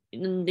to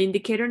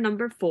indicator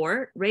number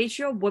 4,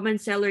 ratio of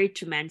women's salary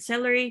to men's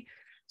salary.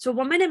 So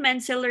women and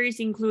men's salaries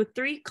include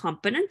 3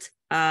 components.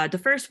 The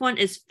first one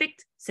is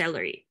fixed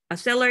salary, a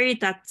salary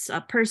that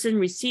a person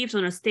receives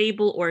on a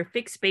stable or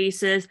fixed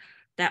basis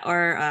that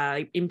our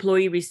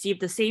employee receive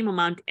the same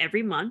amount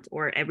every month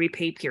or every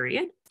pay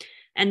period.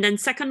 And then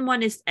second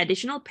one is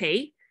additional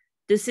pay.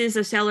 This is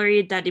a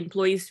salary that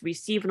employees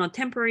receive on a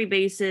temporary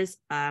basis,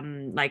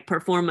 like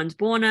performance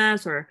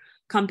bonus or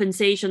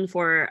compensation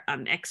for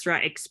extra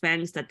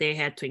expense that they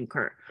had to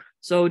incur.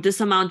 So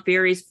this amount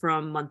varies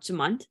from month to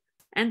month.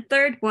 And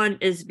third one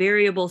is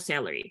variable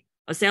salary,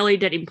 a salary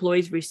that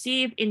employees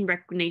receive in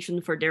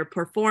recognition for their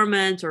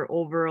performance or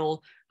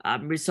overall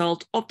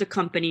result of the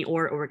company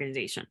or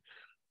organization.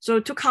 So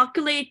to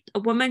calculate a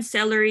woman's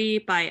salary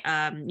by,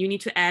 you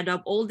need to add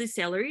up all the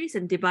salaries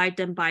and divide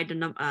them by the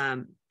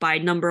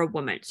number of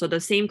women. So the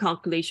same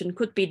calculation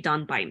could be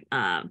done by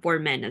for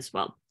men as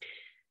well.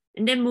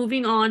 And then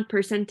moving on,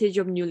 percentage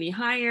of newly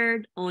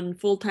hired on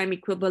full-time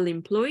equivalent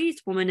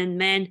employees, women and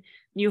men.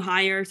 New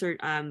hires, or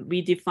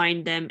we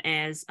define them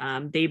as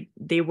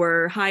they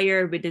were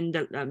hired within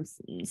the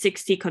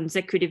 60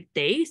 consecutive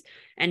days.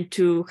 And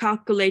to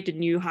calculate the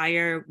new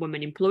hire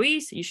women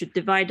employees, you should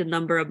divide the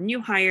number of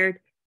new hired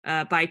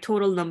by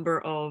total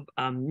number of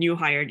new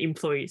hired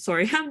employees.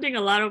 Sorry, I'm doing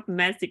a lot of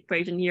math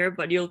equation here,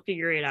 but you'll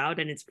figure it out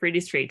and it's pretty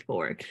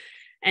straightforward.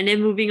 And then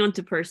moving on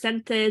to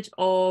percentage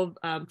of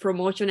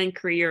promotion and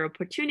career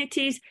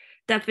opportunities.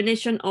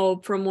 Definition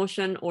of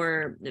promotion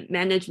or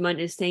management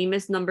is same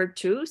as number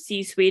 2,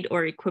 C-suite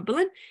or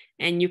equivalent,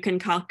 and you can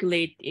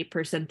calculate a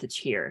percentage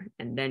here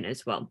and then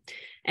as well.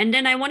 And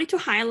then I wanted to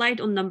highlight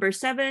on number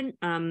 7,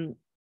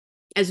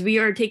 as we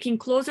are taking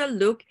closer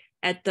look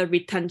at the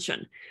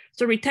retention.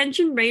 So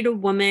retention rate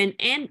of women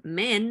and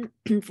men,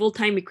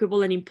 full-time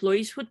equivalent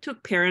employees who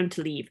took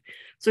parental leave.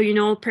 So, you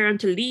know,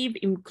 parental leave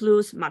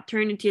includes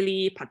maternity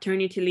leave,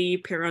 paternity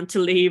leave,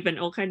 parental leave, and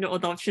all kind of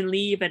adoption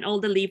leave, and all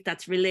the leave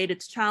that's related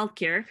to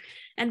childcare.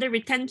 And the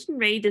retention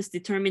rate is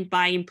determined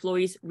by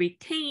employees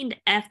retained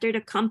after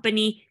the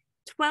company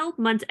 12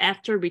 months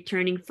after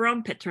returning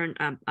from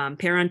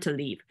parental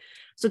leave.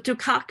 So to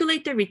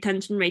calculate the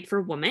retention rate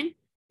for women,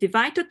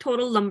 divide the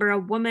total number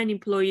of women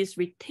employees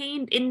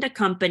retained in the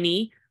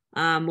company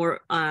for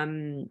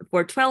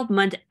 12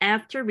 months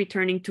after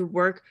returning to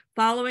work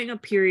following a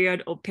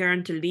period of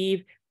parental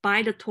leave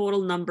by the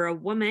total number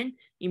of women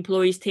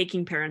employees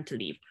taking parental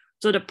leave.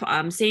 So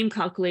the same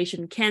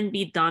calculation can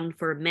be done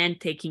for men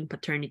taking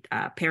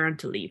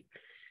parental leave.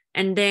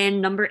 And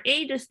then number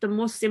 8 is the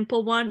most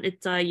simple one.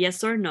 It's a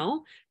yes or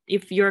no.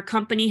 If your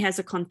company has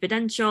a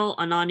confidential,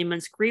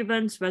 anonymous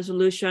grievance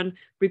resolution,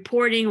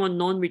 reporting on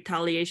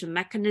non-retaliation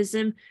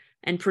mechanism,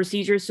 and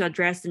procedures to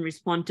address and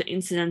respond to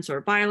incidents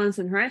or violence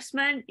and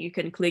harassment, you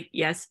can click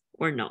yes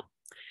or no.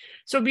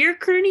 So we are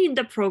currently in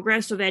the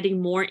progress of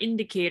adding more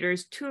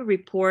indicators to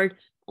report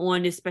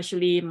on,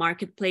 especially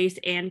marketplace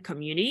and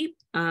community.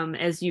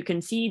 As you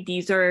can see,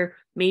 these are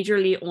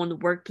majorly on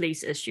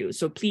workplace issues.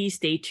 So please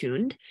stay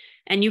tuned.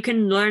 And you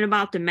can learn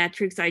about the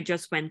metrics I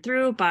just went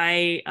through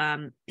by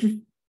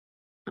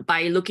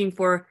looking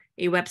for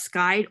a WEPs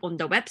guide on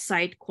the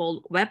website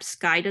called WEPs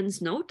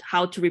Guidance Note,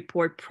 how to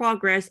report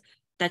progress,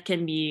 that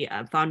can be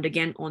found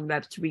again on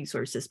WEPs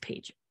resources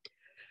page.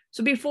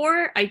 So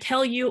before I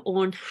tell you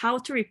on how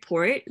to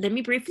report, let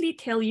me briefly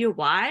tell you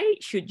why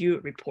should you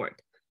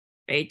report,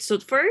 right? So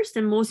first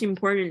and most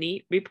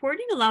importantly,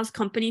 reporting allows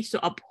companies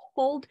to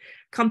uphold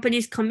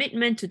companies'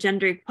 commitment to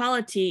gender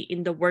equality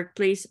in the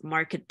workplace,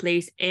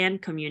 marketplace,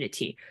 and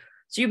community.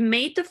 So you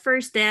made the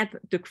first step,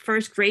 the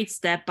first great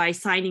step by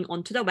signing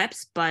on to the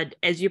WEPs, but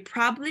as you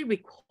probably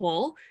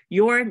recall,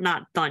 you're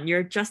not done.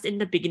 You're just in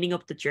the beginning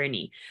of the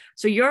journey.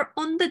 So you're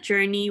on the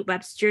journey,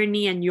 WEPs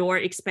journey, and you're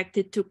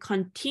expected to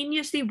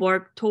continuously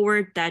work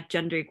toward that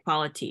gender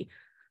equality.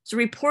 So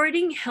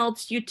reporting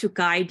helps you to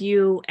guide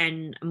you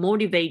and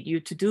motivate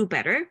you to do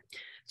better.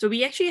 So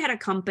we actually had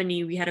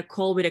a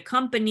call with a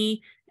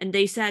company, and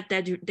they said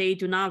that they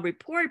do not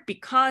report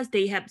because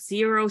they have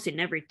zeros in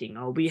everything.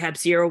 Oh, we have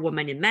 0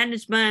 women in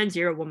management,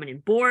 0 women in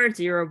board,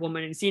 0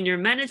 women in senior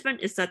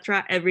management,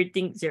 etc.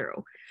 Everything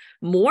 0.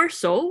 More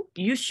so,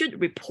 you should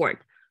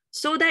report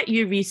so that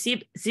you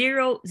receive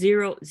 0,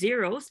 0,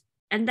 zeros,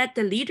 and that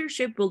the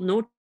leadership will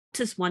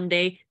notice one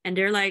day and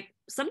they're like,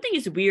 something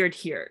is weird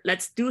here.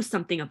 Let's do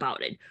something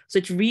about it. So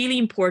it's really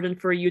important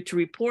for you to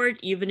report,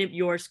 even if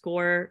your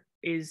score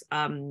is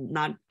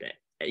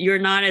you're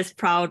not as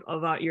proud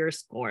about your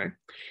score.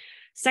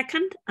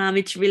 Second,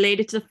 it's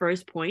related to the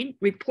first point.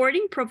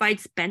 Reporting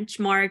provides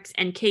benchmarks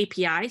and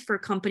KPIs for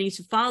companies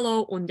to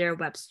follow on their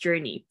WEPs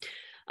journey.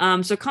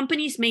 So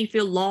companies may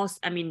feel lost.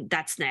 I mean,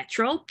 that's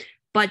natural.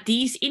 But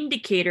these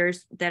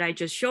indicators that I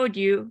just showed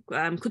you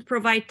could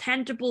provide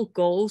tangible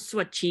goals to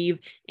achieve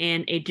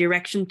and a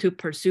direction to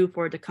pursue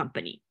for the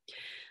company.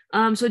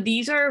 So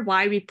these are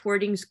why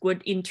reporting is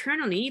good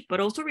internally,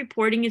 but also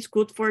reporting is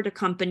good for the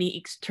company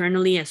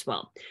externally as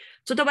well.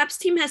 So the WEPs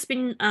team has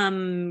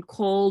been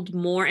called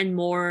more and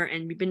more,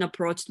 and we've been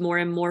approached more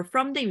and more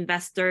from the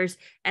investors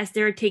as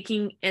they are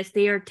taking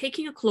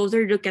a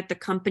closer look at the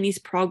company's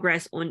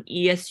progress on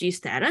ESG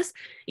status,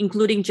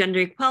 including gender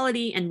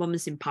equality and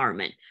women's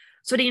empowerment.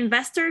 So the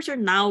investors are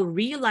now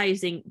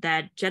realizing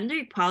that gender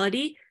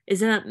equality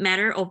is a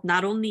matter of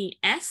not only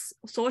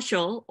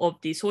social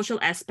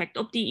aspect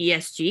of the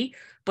ESG,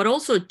 but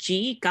also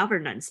G,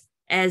 governance,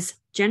 as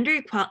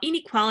gender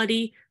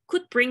inequality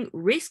could bring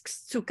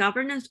risks to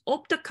governance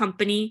of the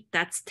company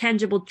that's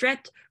tangible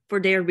threat for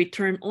their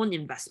return on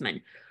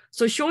investment.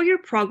 So show your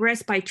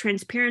progress by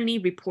transparently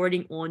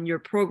reporting on your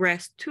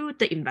progress to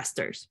the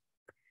investors.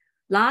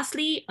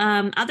 Lastly,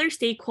 other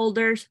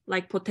stakeholders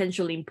like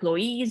potential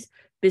employees,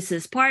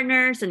 business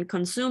partners, and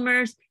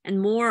consumers, and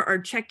more are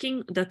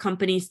checking the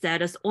company's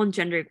status on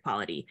gender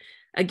equality.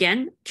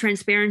 Again,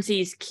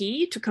 transparency is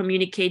key to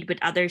communicate with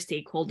other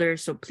stakeholders,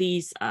 so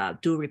please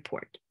do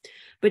report.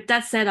 With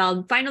that said,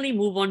 I'll finally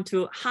move on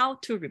to how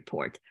to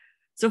report.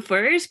 So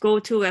first, go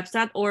to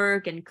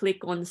weps.org and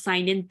click on the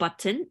sign in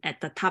button at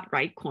the top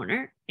right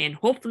corner. And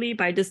hopefully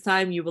by this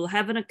time you will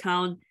have an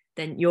account,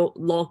 then you'll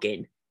log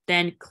in.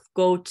 Then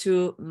go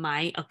to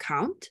my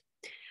account.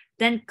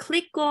 Then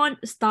click on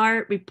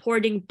Start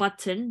Reporting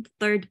button,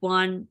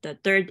 the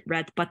third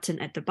red button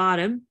at the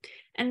bottom.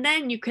 And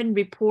then you can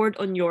report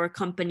on your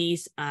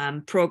company's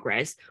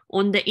progress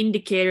on the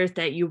indicators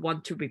that you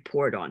want to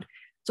report on.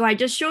 So I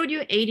just showed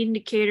you 8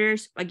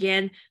 indicators.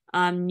 Again,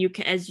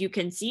 as you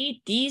can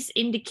see, these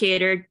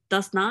indicator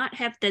does not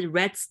have the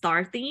red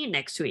star thingy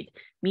next to it,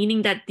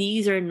 meaning that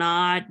these are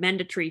not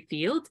mandatory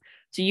fields.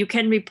 So you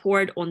can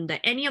report on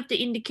any of the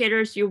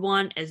indicators you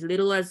want, as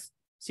little as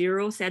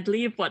 0,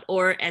 sadly,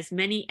 or as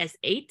many as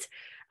 8.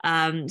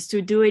 So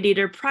do it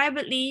either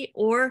privately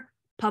or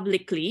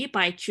publicly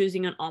by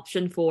choosing an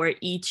option for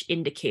each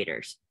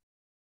indicators.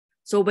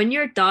 So when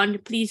you're done,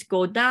 please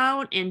go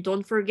down and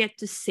don't forget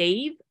to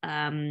save,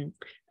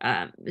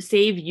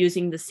 save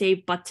using the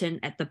save button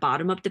at the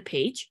bottom of the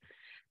page.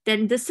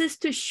 Then this is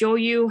to show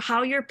you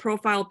how your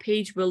profile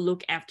page will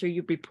look after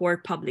you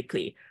report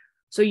publicly.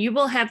 So you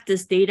will have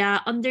this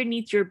data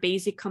underneath your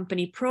basic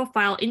company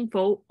profile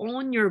info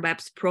on your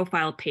web's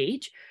profile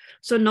page.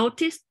 So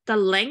notice the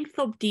length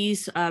of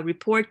these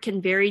report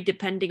can vary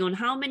depending on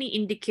how many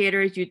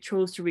indicators you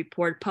chose to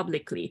report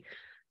publicly.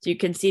 So you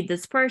can see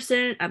this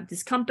person,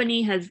 this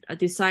company has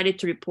decided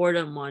to report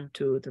on 1,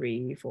 2,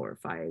 3, 4,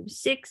 5,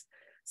 6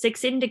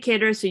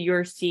 indicators. So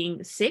you're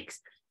seeing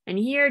 6. And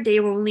here they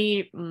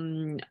only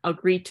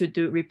agreed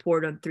to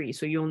report on 3.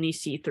 So you only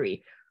see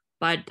 3.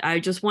 But I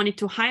just wanted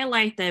to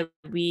highlight that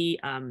we've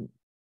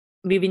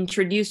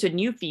introduced a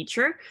new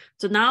feature.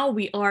 So now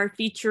we are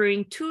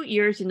featuring 2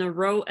 years in a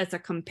row as a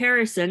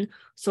comparison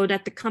so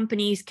that the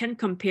companies can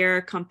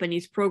compare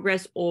companies'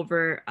 progress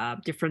over a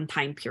different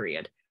time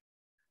period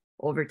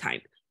over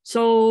time.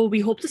 So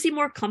we hope to see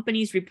more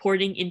companies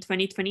reporting in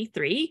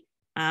 2023.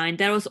 And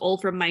that was all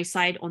from my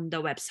side on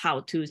the web's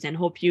how-tos, and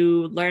hope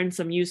you learned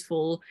some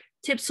useful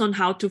tips on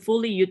how to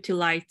fully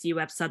utilize the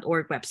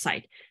WEPs.org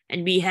website.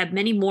 And we have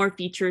many more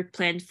features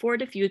planned for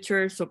the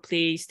future, so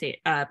please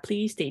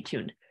stay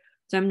tuned.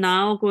 So I'm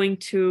now going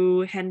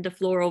to hand the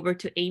floor over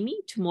to Amy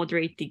to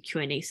moderate the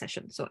Q&A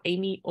session. So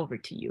Amy, over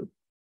to you.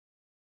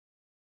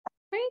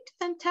 Great,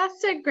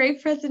 fantastic,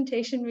 great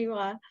presentation,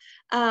 Miwa.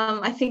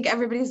 I think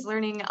everybody's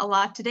learning a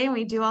lot today, and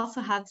we do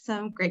also have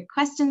some great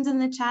questions in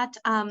the chat.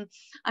 I'm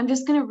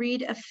just going to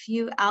read a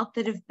few out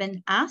that have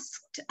been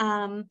asked.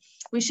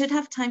 We should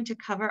have time to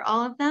cover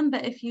all of them,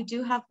 but if you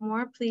do have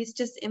more, please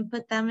just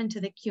input them into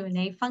the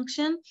Q&A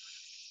function.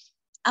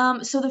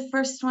 So the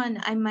first one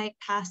I might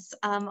pass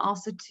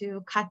also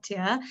to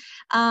Katja.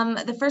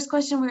 The first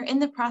question, we're in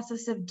the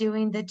process of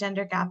doing the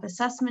gender gap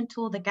assessment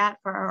tool, the GAT,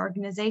 for our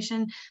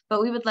organization,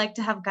 but we would like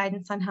to have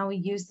guidance on how we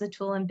use the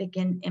tool and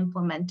begin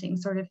implementing,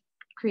 sort of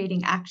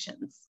creating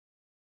actions.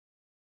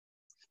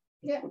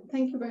 Yeah,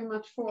 thank you very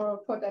much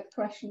for that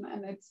question.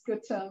 And it's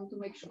good to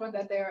make sure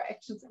that there are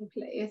actions in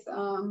place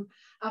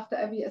after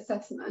every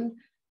assessment.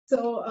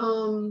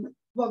 So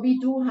what we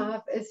do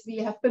have is we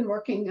have been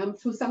working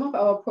through some of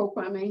our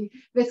programming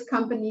with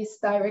companies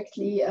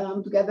directly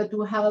together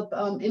to help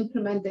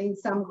implementing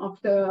some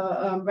of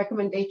the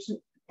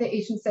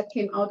recommendations that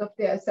came out of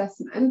their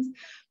assessments.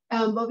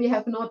 What we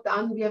have not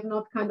done, we have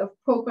not kind of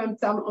programmed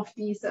some of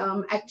these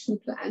action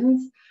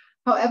plans.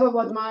 However,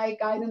 what my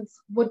guidance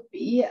would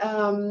be,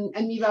 and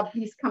Miwa,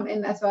 please come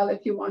in as well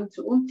if you want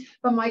to,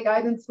 but my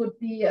guidance would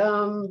be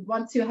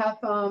once you have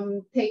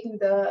taken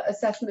the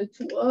assessment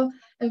tool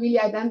and really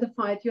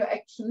identified your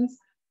actions,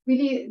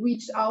 really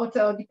reach out,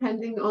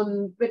 depending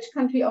on which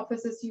country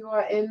offices you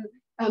are in,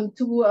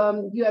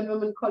 to UN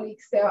Women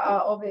colleagues. There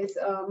are always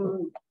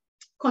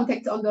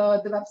contacts on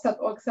the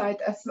WEPs.org site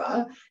as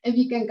well, and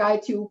we can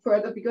guide you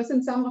further, because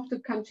in some of the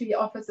country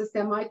offices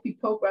there might be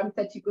programs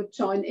that you could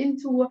join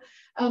into.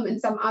 In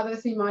some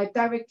others we might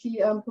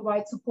directly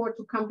provide support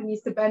to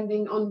companies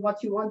depending on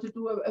what you want to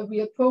do, a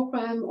real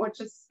program or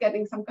just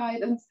getting some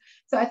guidance.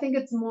 So I think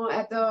it's more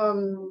at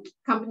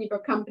company per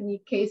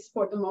company case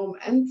for the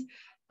moment.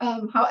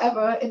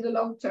 However, in the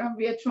long term,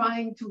 we are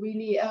trying to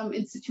really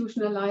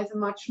institutionalize a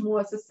much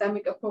more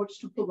systemic approach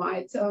to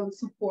provide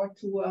support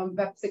to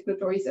web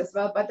signatories as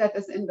well, but that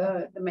is in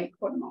the make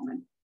for the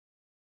moment.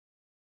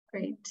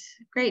 Great,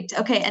 great.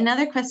 Okay,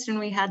 another question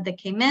we had that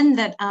came in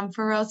that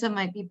for Rosa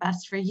might be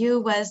best for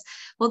you was,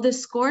 will the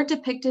score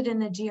depicted in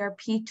the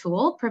GRP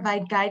tool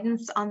provide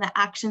guidance on the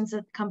actions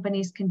that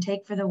companies can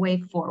take for the way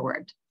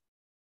forward?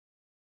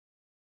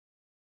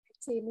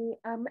 Amy,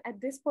 at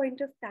this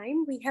point of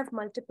time, we have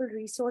multiple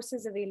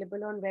resources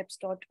available on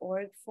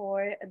WEPs.org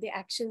for the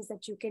actions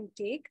that you can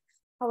take.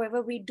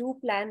 However, we do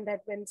plan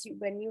that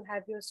when you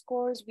have your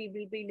scores, we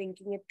will be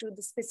linking it to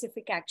the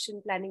specific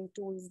action planning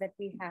tools that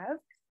we have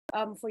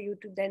for you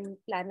to then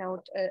plan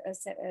out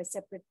a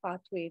separate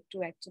pathway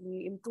to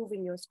actually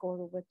improving your score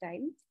over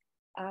time.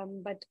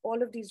 But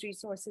all of these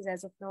resources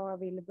as of now are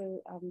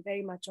available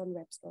very much on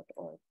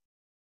WEPs.org.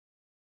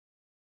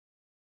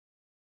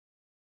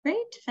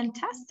 Great,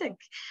 fantastic.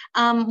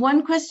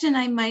 One question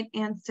I might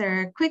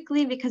answer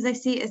quickly, because I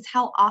see, is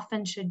how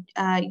often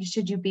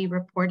should you be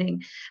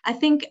reporting? I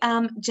think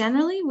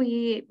generally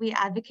we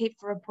advocate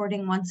for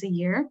reporting once a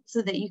year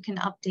so that you can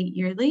update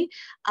yearly.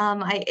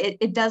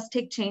 It does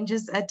take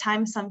changes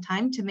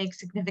sometime to make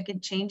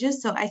significant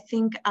changes. So I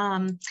think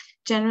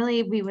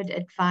generally we would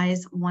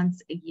advise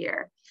once a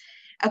year.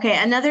 Okay,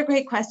 another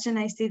great question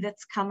I see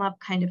that's come up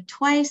kind of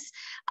twice,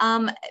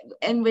 and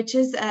which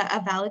is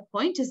a valid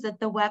point, is that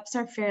the WEPs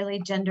are fairly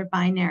gender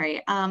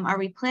binary. Are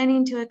we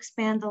planning to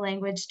expand the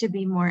language to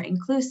be more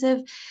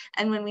inclusive?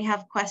 And when we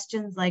have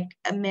questions like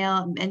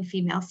male and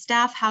female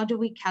staff, how do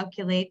we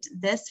calculate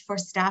this for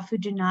staff who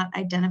do not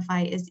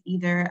identify as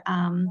either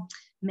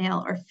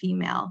male or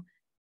female?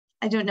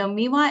 I don't know,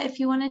 Miwa, if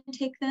you want to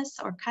take this,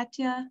 or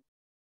Katja?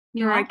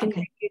 Yeah, I can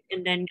take it,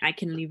 and then I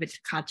can leave it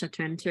to Katja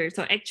to answer.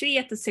 So actually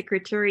at the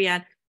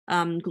Secretariat,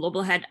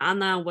 Global Head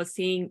Anna was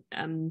saying,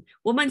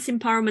 Women's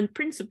Empowerment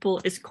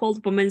Principle is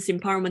called Women's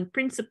Empowerment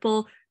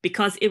Principle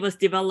because it was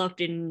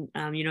developed in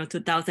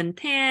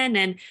 2010,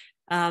 and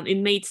it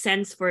made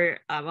sense for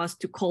us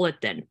to call it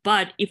then.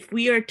 But if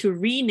we are to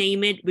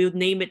rename it, we'll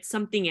name it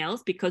something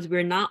else, because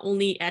we're not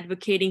only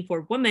advocating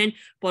for women,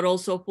 but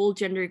also full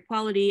gender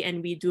equality.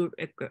 And we do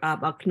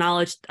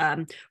acknowledge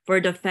for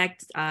the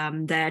fact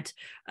that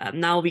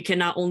now we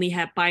cannot only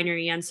have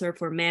binary answer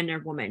for men or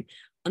women.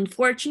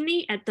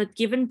 Unfortunately, at that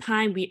given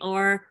time, we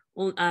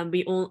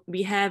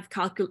have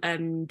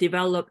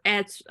developed,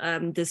 as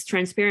this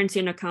transparency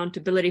and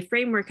accountability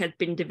framework has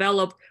been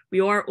developed, we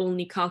are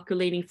only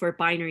calculating for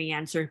binary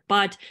answer,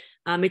 but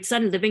it's a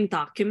living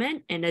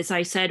document. And as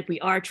I said, we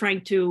are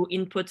trying to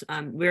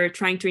we're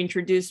trying to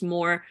introduce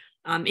more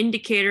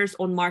indicators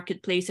on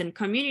marketplace and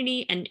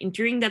community. And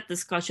during that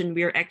discussion,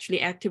 we are actually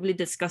actively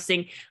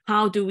discussing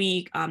how do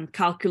we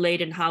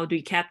calculate and how do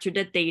we capture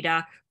that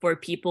data for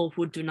people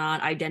who do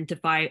not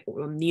identify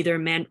neither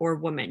men or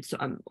women.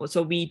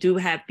 So we do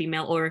have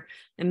female or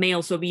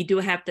male. So we do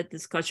have that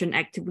discussion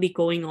actively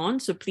going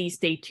on. So please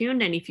stay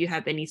tuned. And if you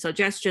have any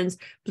suggestions,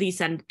 please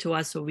send it to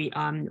us so we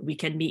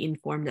can be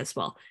informed as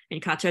well.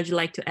 And Katja, would you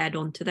like to add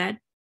on to that?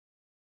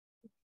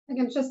 I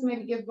can just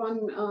maybe give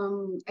one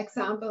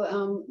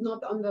example,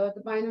 not on the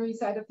binary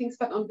side of things,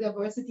 but on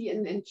diversity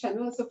in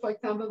general. So for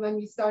example, when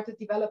we started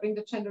developing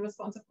the gender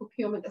responsive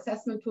procurement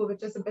assessment tool,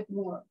 which is a bit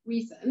more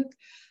recent,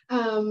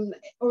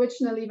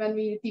 originally when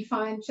we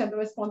defined gender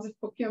responsive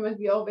procurement,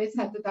 we always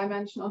had the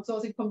dimension on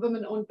sourcing from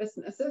women-owned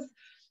businesses.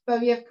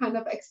 But we have kind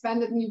of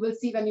expanded, and you will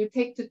see when you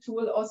take the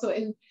tool also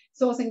in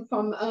sourcing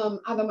from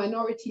other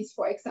minorities,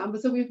 for example.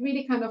 So we've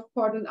really kind of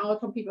broadened out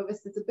from people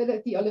with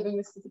disability or living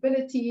with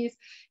disabilities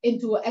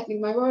into ethnic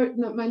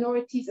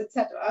minorities,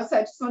 etc. So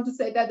I just want to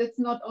say that it's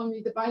not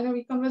only the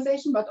binary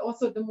conversation, but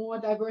also the more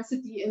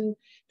diversity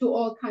into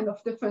all kind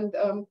of different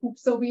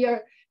groups. So we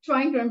are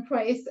trying to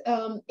embrace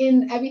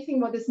in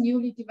everything what is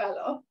newly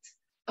developed,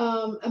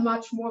 a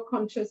much more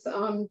conscious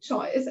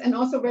choice. And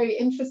also very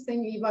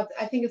interestingly, what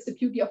I think is the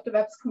beauty of the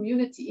WEPs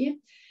community,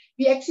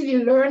 we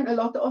actually learn a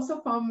lot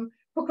also from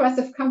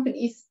progressive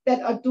companies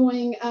that are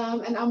doing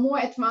and are more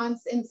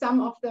advanced in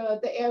some of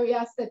the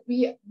areas that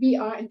we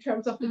are in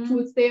terms of the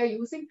tools they are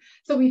using.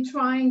 So we're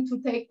trying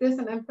to take this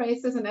and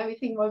embrace this and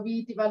everything while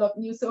we develop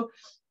new. So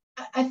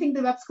I think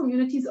the WEPs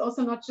community is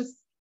also not just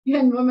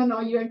UN Women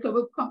or UN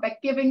Global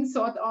Compact giving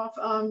sort of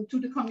to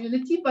the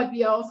community, but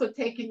we are also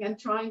taking and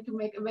trying to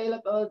make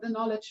available the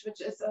knowledge,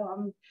 which is,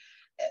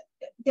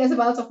 there's a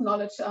wealth of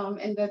knowledge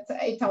in the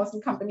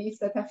 8,000 companies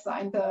that have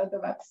signed the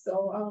WEPs.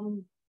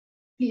 So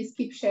please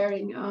keep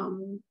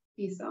sharing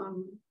these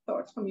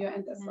thoughts from your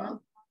end as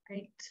well.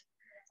 Great.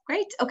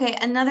 Great. Okay,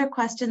 another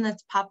question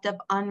that's popped up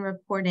on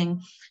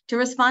reporting. To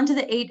respond to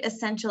the 8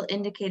 essential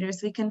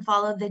indicators, we can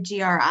follow the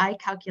GRI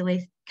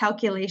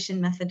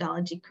calculation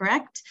methodology,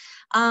 correct?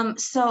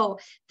 So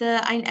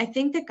I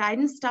think the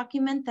guidance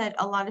document that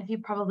a lot of you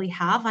probably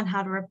have on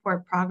how to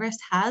report progress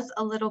has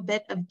a little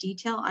bit of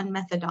detail on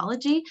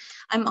methodology.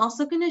 I'm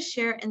also going to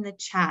share in the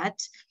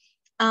chat.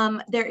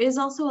 There is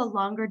also a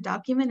longer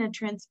document, a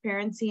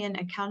transparency and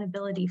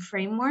accountability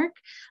framework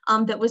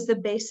that was the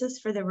basis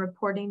for the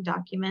reporting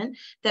document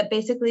that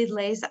basically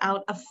lays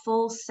out a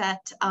full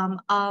set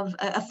of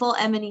a full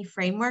M&E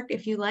framework,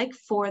 if you like,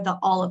 for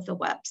all of the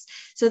WEPs.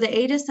 So the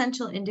 8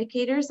 essential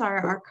indicators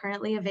are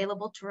currently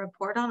available to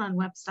report on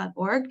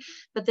WEPs.org,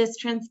 but this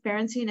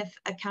transparency and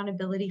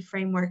accountability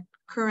framework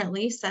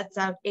currently sets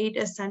out 8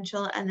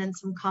 essential and then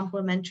some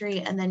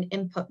complementary and then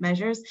input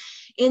measures.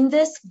 In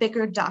this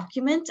bigger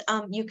document,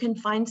 you can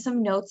find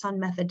some notes on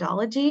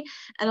methodology,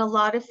 and a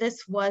lot of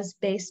this was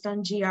based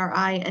on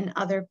GRI and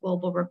other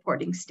global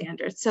reporting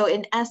standards. So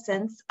in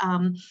essence,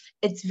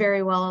 it's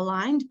very well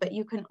aligned, but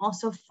you can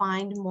also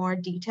find more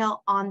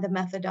detail on the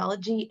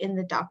methodology in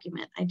the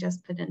document I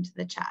just put into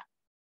the chat.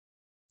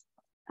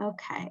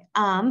 Okay,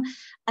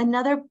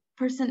 another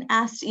person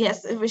asked,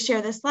 yes, we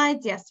share the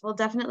slides. Yes, we'll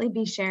definitely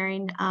be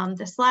sharing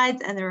the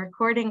slides and the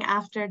recording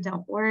after,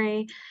 don't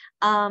worry.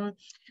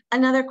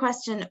 Another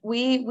question,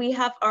 we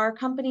have, our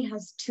company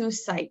has 2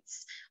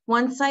 sites.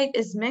 One site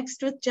is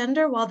mixed with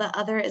gender while the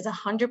other is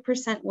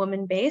 100%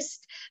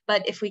 woman-based.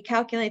 But if we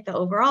calculate the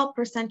overall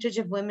percentage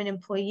of women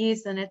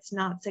employees, then it's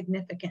not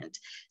significant.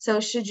 So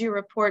should you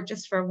report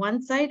just for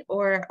one site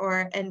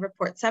and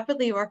report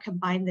separately or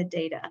combine the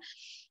data?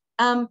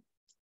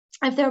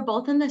 If they're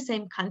both in the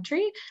same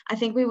country, I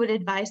think we would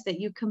advise that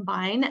you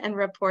combine and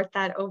report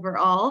that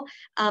overall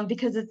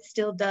because it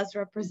still does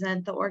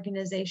represent the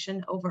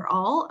organization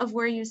overall of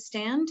where you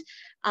stand.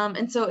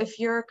 And so if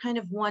you're kind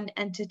of one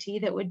entity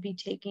that would be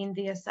taking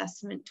the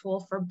assessment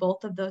tool for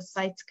both of those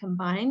sites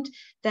combined,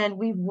 then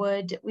we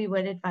would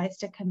advise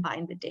to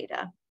combine the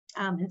data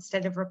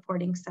instead of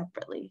reporting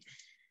separately.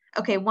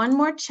 Okay, one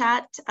more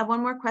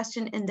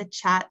question in the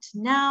chat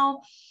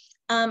now.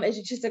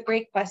 It's just a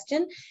great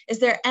question. Is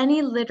there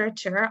any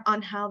literature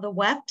on how the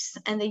WEPs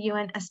and the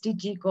UN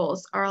SDG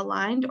goals are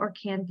aligned or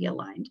can be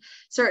aligned?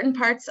 Certain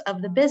parts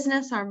of the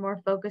business are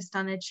more focused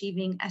on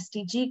achieving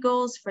SDG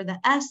goals for the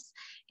S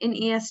in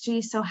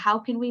ESG. So how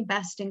can we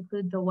best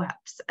include the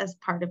WEPs as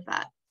part of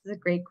that? This is a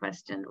great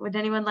question. Would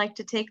anyone like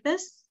to take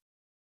this?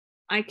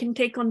 I can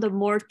take on the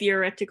more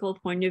theoretical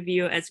point of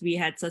view, as we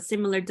had a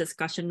similar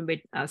discussion with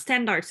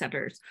standard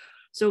setters.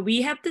 So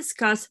we have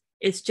discussed,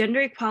 is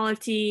gender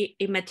equality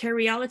a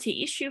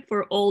materiality issue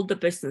for all the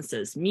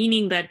businesses?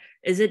 Meaning that,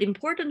 is it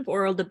important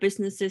for all the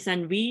businesses?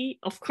 And we,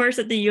 of course,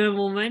 at the UN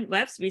Women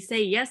WEPs, we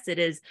say, yes, it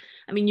is.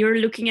 I mean, you're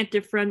looking at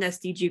different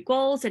SDG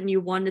goals and you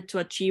wanted to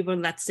achieve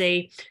on, let's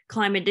say,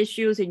 climate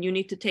issues, and you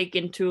need to take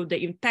into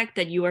the impact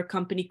that your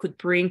company could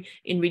bring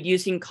in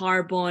reducing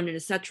carbon and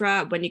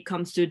etc. when it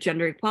comes to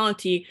gender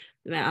equality.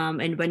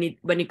 And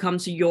when it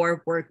comes to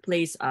your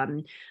workplace,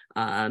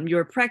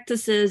 your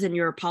practices and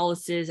your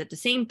policies at the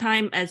same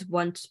time as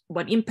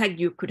what impact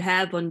you could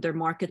have on their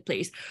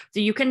marketplace. So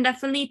you can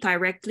definitely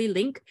directly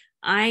link.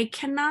 I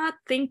cannot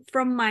think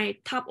from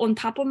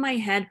top of my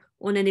head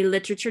on any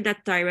literature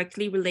that's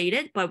directly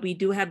related, but we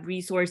do have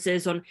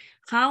resources on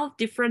how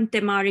different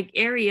thematic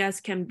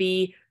areas can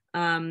be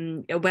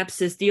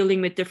WEPs is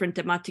dealing with different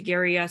thematic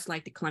areas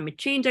like the climate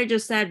change I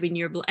just said,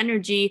 renewable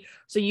energy.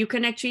 So you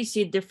can actually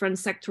see different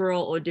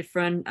sectoral or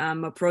different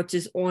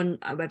approaches on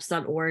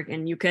WEPs.org,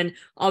 and you can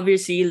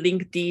obviously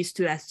link these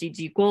to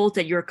SDG goals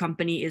that your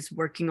company is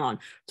working on.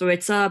 So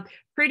it's a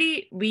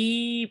pretty,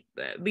 we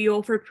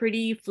offer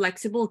pretty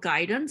flexible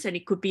guidance, and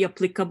it could be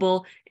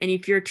applicable. And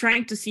if you're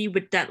trying to see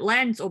with that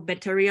lens of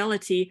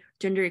materiality,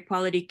 gender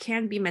equality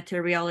can be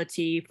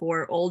materiality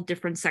for all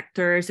different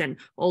sectors and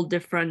all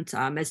different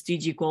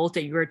SDG goals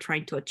that you are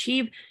trying to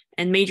achieve.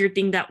 And major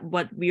thing that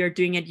what we are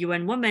doing at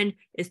UN Women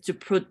is to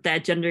put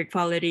that gender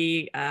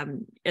equality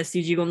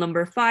SDG goal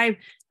number 5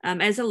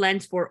 as a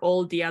lens for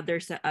all the other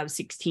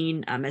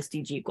 16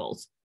 SDG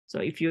goals. So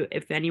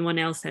if anyone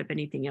else have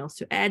anything else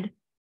to add,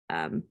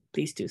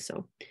 please do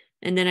so.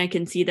 And then I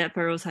can see that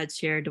Feroz had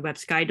shared the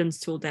WEPs guidance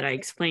tool that I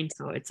explained,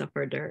 so it's a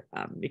further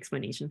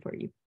explanation for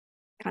you.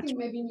 I think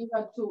maybe we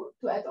want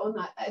to add on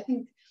that. I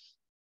think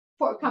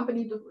for a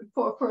company,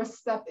 for a first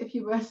step, if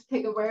you were to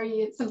take a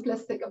very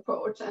simplistic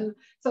approach and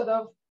sort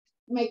of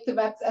make the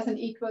WEPs as an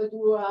equal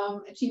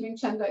to achieving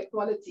gender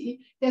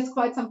equality, there's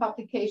quite some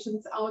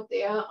publications out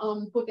there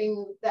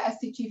putting the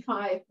SDG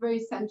 5 very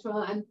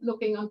central and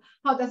looking on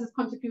how does it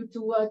contribute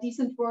to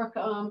decent work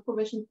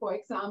provision, for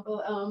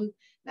example,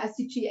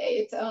 SDG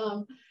 8,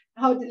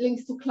 how it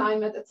links to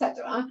climate,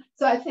 etc.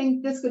 So I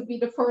think this could be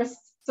the first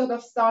sort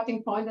of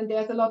starting point, and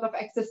there's a lot of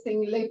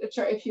existing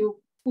literature. If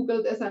you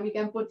Google this, and we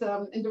can put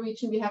in the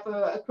region, we have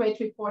a great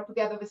report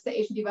together with the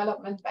Asian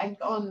Development Bank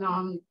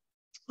on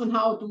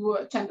how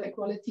to gender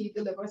equality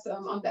delivers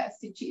on the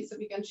SDG, so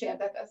we can share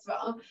that as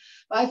well.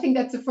 But I think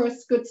that's the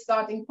first good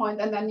starting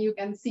point, and then you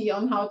can see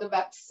on how the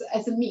WEPs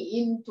as a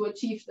mean to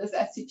achieve this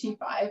SDG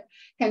 5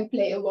 can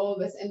play a role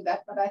within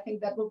that. But I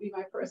think that will be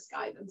my first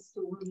guidance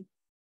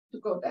to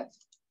go that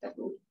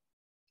route.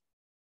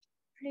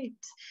 Great.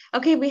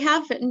 Okay, we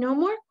have no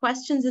more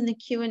questions in the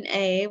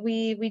Q&A.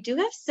 We do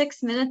have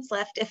 6 minutes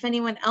left. If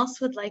anyone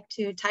else would like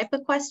to type a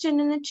question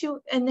in the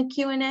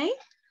Q&A.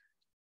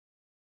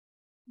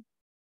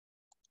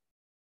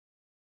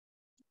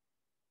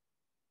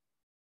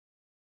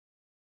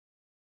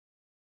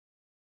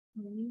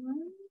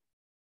 Anyone?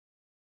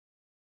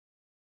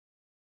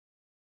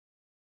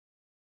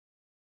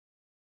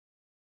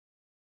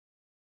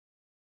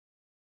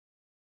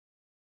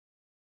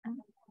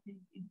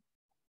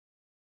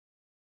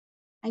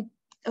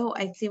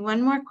 I see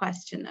one more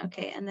question.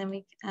 Okay, and then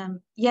we,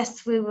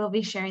 yes, we will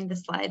be sharing the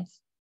slides.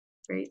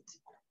 Great.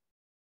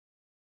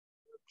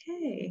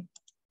 Okay,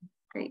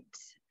 great.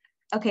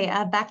 Okay,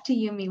 back to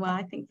you, Miwa,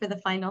 I think, for the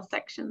final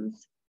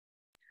sections.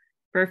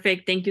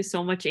 Perfect. Thank you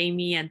so much,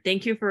 Amy. And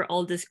thank you for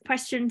all these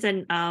questions.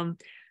 And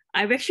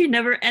I've actually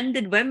never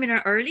ended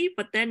webinar early,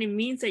 but then it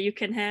means that you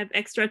can have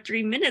extra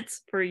 3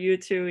 minutes for you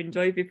to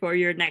enjoy before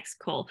your next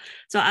call.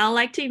 So I'd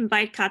like to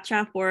invite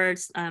Katja for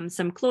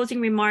some closing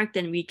remarks,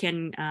 then we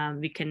can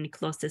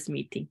close this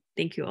meeting.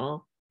 Thank you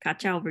all.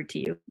 Katja, over to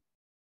you.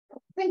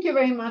 Thank you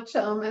very much,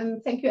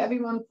 and thank you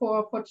everyone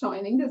for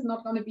joining. There's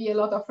not going to be a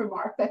lot of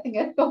remarks. I think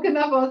I've spoken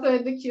up also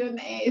in the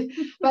Q&A,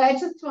 but I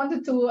just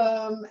wanted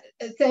to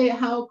say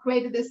how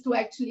great it is to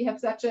actually have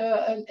such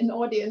an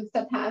audience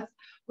that has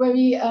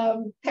very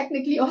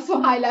technically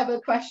also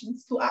high-level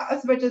questions to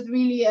us, which is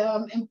really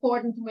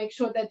important to make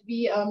sure that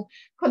we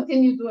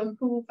continue to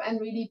improve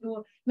and really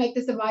do make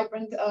this a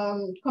vibrant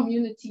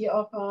community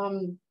of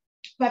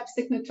WEP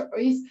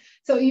signatories.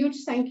 So a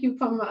huge thank you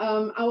from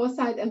our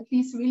side, and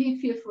please really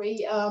feel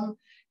free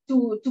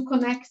to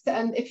connect,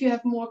 and if you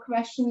have more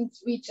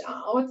questions, reach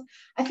out.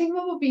 I think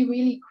what would be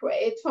really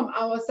great from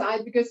our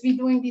side, because we're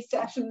doing these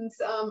sessions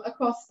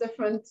across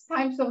different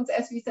time zones,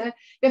 as we said,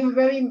 we have a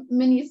very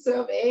mini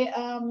survey,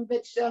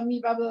 which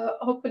Miwa will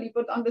hopefully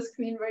put on the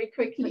screen very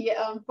quickly.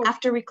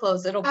 After we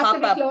close, it'll pop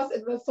up. After we close,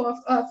 it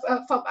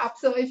will pop up.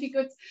 So if you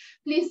could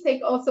please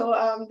take also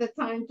the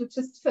time to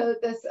just fill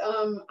this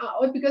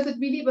out, because it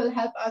really will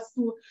help us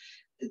to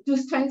do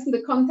strengthen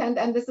the content,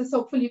 and this is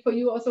hopefully for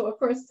you also a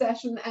first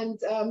session. And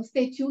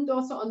stay tuned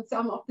also on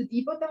some of the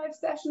deeper dive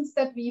sessions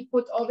that we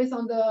put always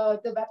on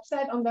the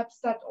website, on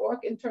webs.org,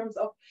 in terms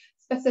of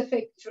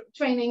specific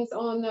trainings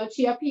on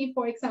GRP,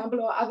 for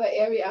example, or other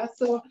areas.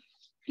 So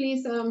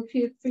please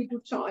feel free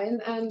to join.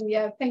 And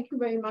yeah, thank you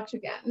very much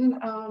again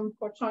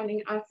for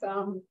joining us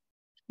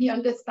here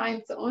on this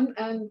time zone.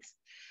 And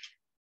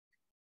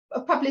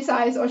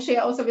publicize or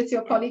share also with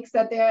your colleagues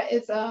that there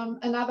is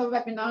another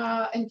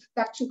webinar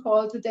introduction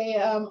call today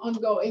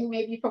ongoing,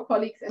 maybe for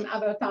colleagues in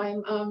other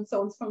time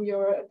zones from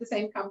the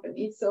same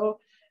company. So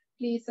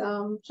please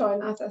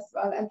join us as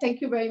well. And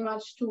thank you very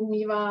much to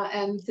Miva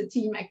and the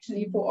team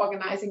actually for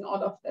organizing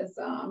all of this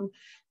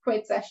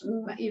great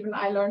session. Even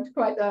I learned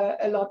quite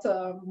a lot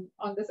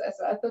on this as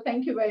well. So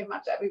thank you very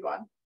much,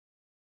 everyone.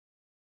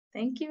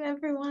 Thank you,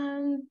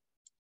 everyone.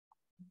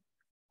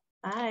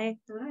 Bye.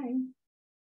 Bye.